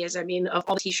community is. I mean, of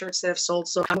all the T-shirts that have sold,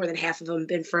 so more than half of them have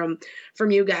been from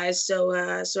you guys. So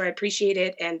I appreciate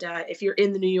it. And if you're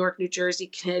in the New York, New Jersey,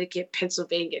 Connecticut,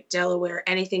 Pennsylvania, Delaware,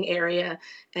 anything area,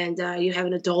 and you have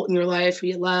an adult in your life who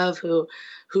you love,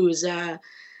 who's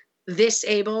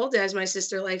disabled, as my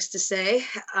sister likes to say,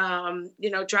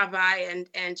 drop by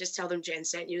and just tell them Jen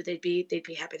sent you. They'd be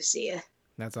happy to see you.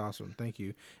 That's awesome. Thank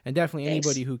you. And definitely Thanks.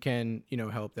 Anybody who can,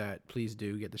 help that, please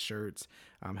do get the shirts,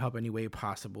 help any way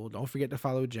possible. Don't forget to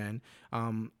follow Jen.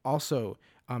 Also,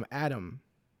 Adam,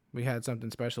 we had something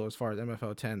special as far as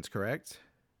MFL 10s, correct?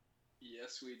 Yeah,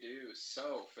 Yes, we do.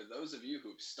 So, for those of you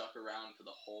who've stuck around for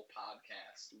the whole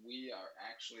podcast, we are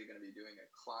actually going to be doing a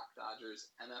Clock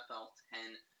Dodgers NFL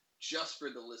 10 just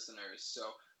for the listeners.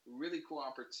 So, really cool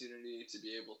opportunity to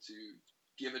be able to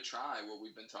give a try what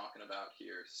we've been talking about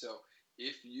here. So,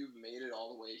 if you've made it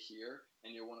all the way here and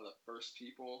you're one of the first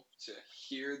people to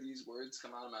hear these words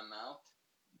come out of my mouth,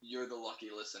 you're the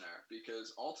lucky listener,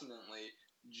 because ultimately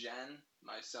Jen,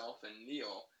 myself, and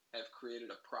Neil have created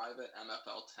a private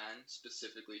MFL 10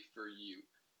 specifically for you.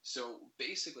 So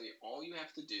basically all you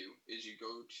have to do is you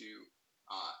go to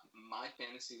My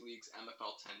Fantasy League's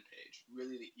MFL 10 page.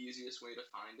 Really the easiest way to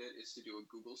find it is to do a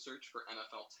Google search for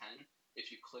MFL 10. If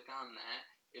you click on that,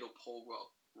 it'll pull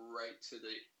right to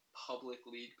the public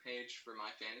league page for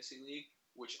My Fantasy League,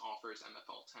 which offers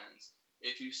MFL 10s.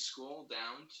 If you scroll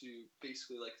down to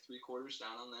basically like 3/4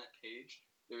 down on that page,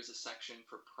 there's a section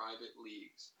for private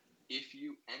leagues. If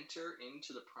you enter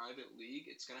into the private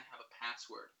league, it's going to have a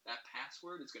password. That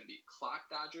password is going to be Clock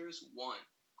Dodgers 1.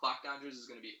 Clock Dodgers is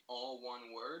going to be all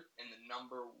one word and the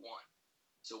number 1.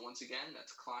 So once again,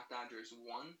 that's Clock Dodgers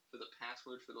 1 for the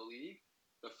password for the league.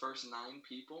 The first 9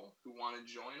 people who want to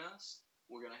join us,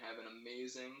 we're going to have an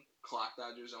amazing Clock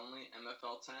Dodgers only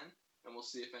MFL 10, and we'll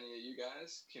see if any of you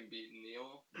guys can beat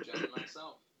Neil, Jen, and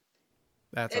myself.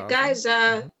 That's awesome. Guys,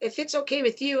 if it's okay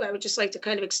with you, I would just like to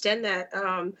kind of extend that.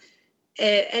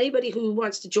 Anybody who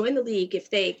wants to join the league, if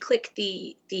they click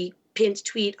the pinned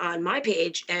tweet on my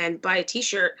page and buy a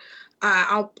T-shirt,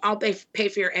 I'll pay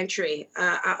for your entry.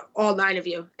 All 9 of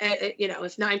you.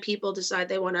 If 9 people decide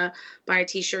they want to buy a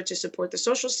T-shirt to support the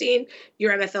social scene,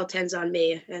 your MFL 10's on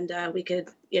me, and you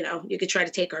could try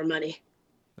to take our money.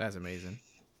 That's amazing.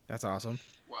 That's awesome.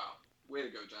 Wow, way to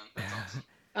go, Jen. That's awesome.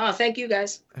 Oh, thank you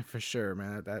guys. For sure,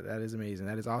 man. That is amazing.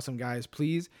 That is awesome, guys.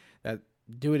 Please,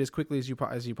 do it as quickly as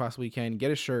you possibly can.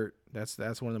 Get a shirt. That's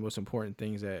one of the most important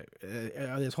things that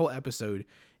this whole episode.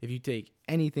 If you take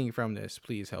anything from this,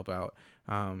 please help out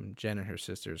Jen and her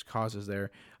sister's causes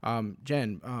there.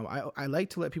 Jen, I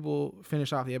like to let people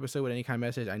finish off the episode with any kind of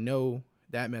message. I know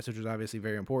that message was obviously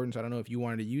very important, so I don't know if you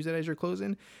wanted to use that as your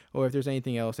closing, or if there's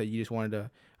anything else that you just wanted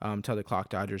to tell the Clock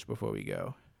Dodgers before we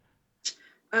go.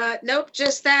 Nope,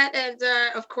 just that, and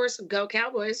of course, go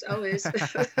Cowboys, always.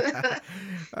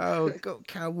 Oh, go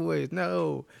Cowboys!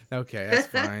 No, okay, that's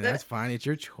fine. That's fine. It's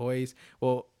your choice.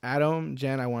 Well, Adam,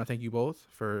 Jen, I want to thank you both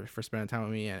for spending time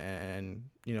with me and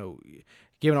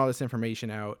giving all this information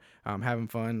out, having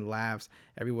fun, laughs.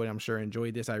 Everyone, I'm sure,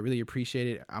 enjoyed this. I really appreciate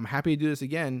it. I'm happy to do this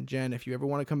again, Jen. If you ever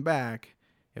want to come back,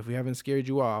 if we haven't scared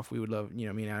you off, we would love, me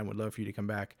and Adam would love for you to come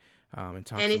back. And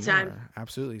talk anytime. Some more.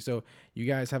 Absolutely. So you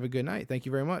guys have a good night. Thank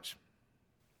you very much.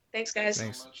 Thanks, guys.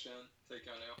 Thanks so much, Jen. Take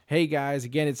care, Neil. Hey guys,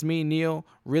 again, it's me, Neil.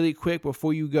 Really quick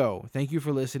before you go, thank you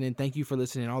for listening. Thank you for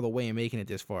listening all the way and making it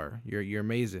this far. You're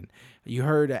amazing. You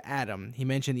heard Adam. He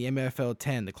mentioned the MFL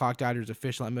 10, the Clock Dodgers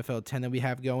official MFL 10 that we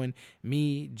have going.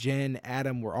 Me, Jen,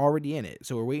 Adam, we're already in it.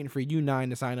 So we're waiting for you 9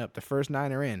 to sign up. The first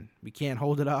 9 are in. We can't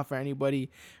hold it off for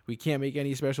anybody. We can't make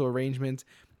any special arrangements.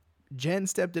 Jen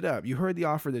stepped it up. You heard the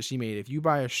offer that she made. If you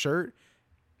buy a shirt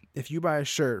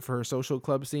for her social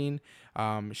club scene,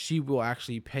 she will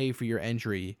actually pay for your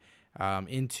entry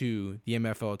into the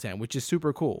MFL 10, which is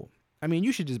super cool. I mean,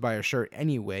 you should just buy a shirt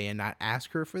anyway and not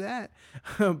ask her for that.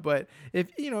 But if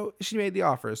she made the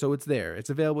offer, so it's there. It's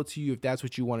available to you if that's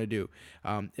what you want to do.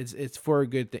 It's for a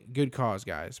good cause,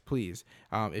 guys. Please,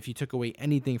 if you took away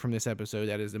anything from this episode,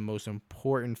 that is the most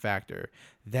important factor.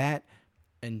 That.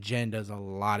 And Jen does a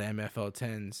lot of MFL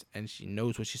 10s, and she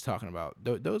knows what she's talking about.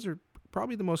 Those are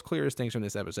probably the most clearest things from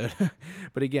this episode.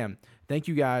 But again, thank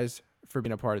you guys for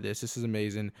being a part of this. This is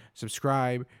amazing.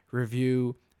 Subscribe,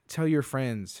 review, tell your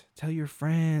friends.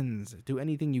 Do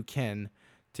anything you can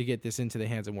to get this into the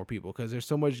hands of more people, because there's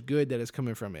so much good that is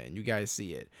coming from it, and you guys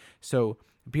see it. So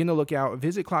be on the lookout.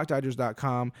 Visit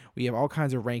clockdodgers.com. We have all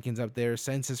kinds of rankings up there,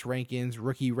 census rankings,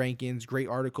 rookie rankings, great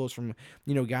articles from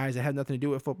guys that have nothing to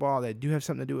do with football, that do have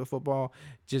something to do with football.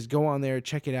 Just go on there,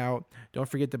 check it out. Don't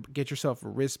forget to get yourself a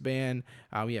wristband.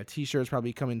 We have T-shirts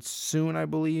probably coming soon, I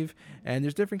believe, and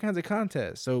there's different kinds of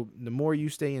contests. So the more you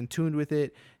stay in tune with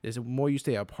it, the more you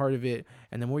stay a part of it,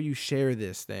 and the more you share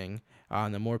this thing,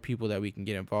 the more people that we can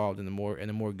get involved, and the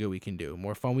more good we can do,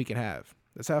 more fun we can have.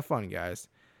 Let's have fun, guys.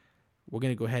 We're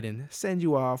going to go ahead and send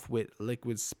you off with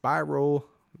Liquid Spiral.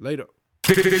 Later.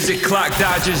 Visit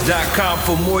ClockDodgers.com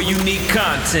for more unique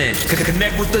content.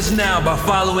 Connect with us now by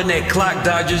following at Clock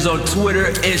Dodgers on Twitter,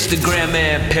 Instagram,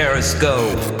 and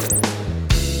Periscope.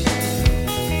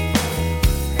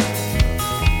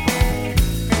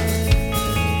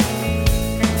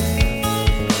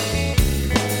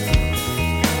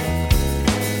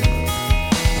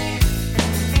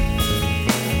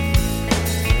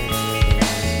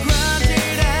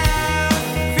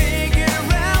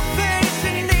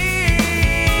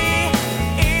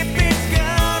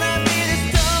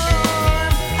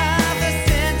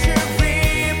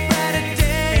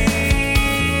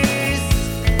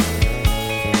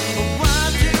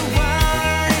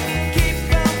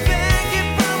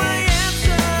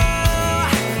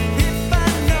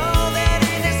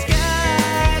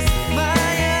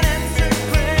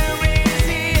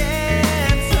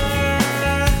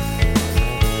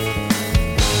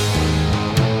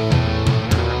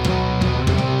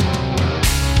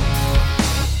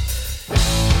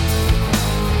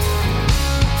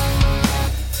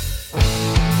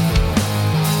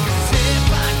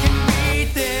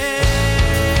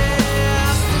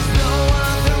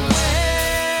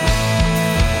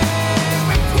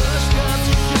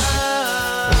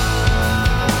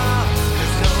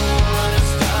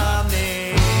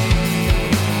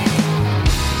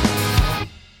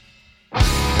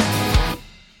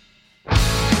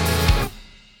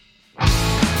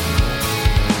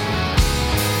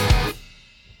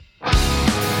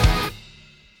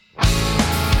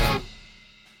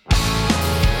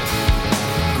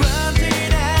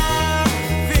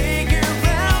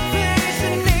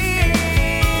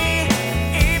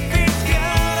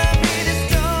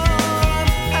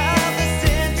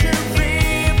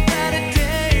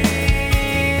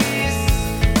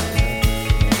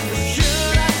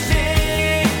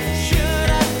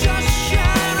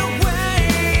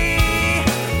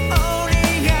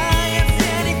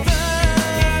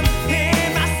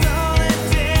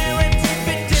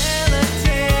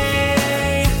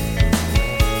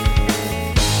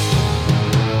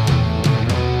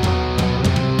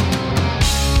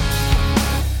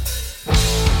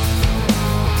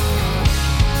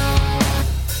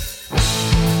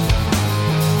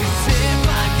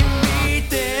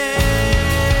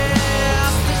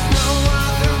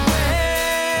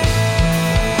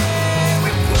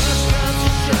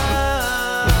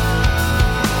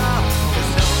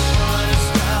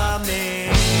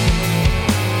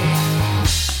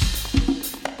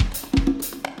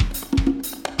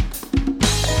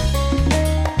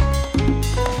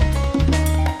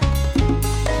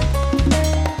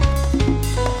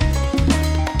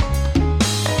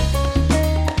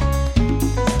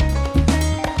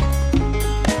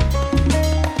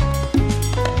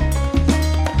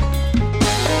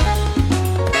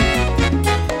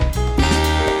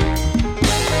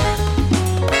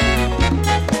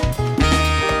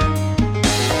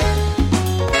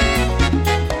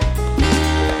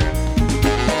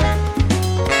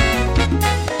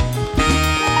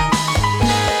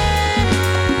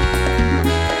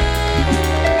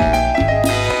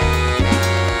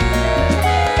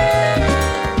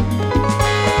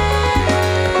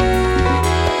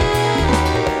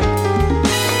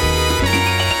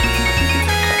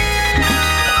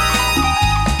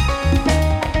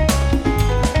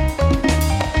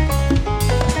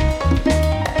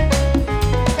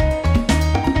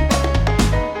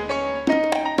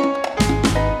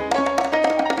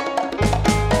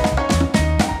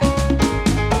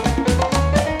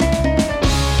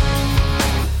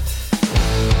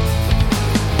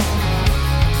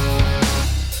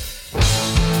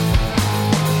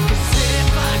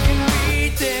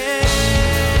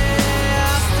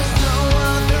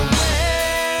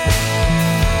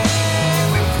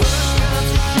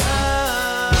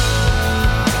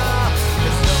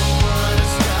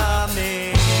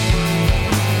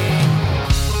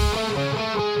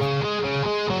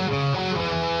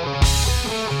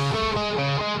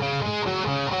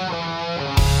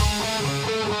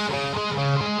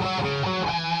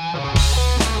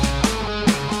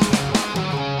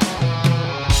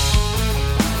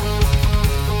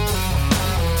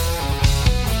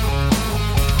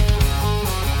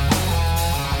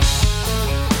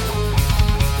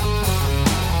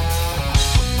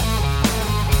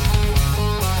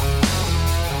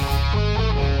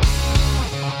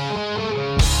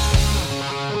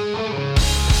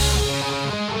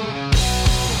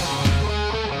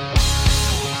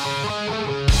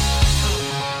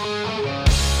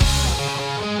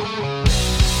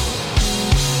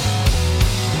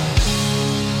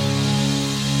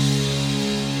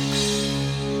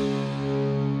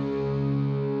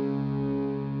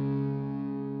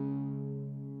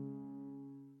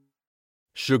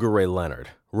 Sugar Ray Leonard,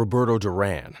 Roberto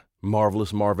Duran,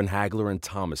 Marvelous Marvin Hagler, and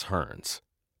Thomas Hearns.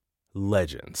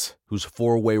 Legends, whose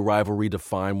four-way rivalry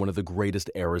defined one of the greatest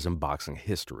eras in boxing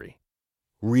history.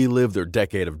 Relive their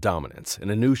decade of dominance in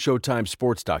a new Showtime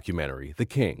sports documentary, The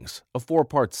Kings, a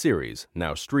 4-part series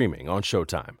now streaming on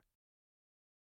Showtime.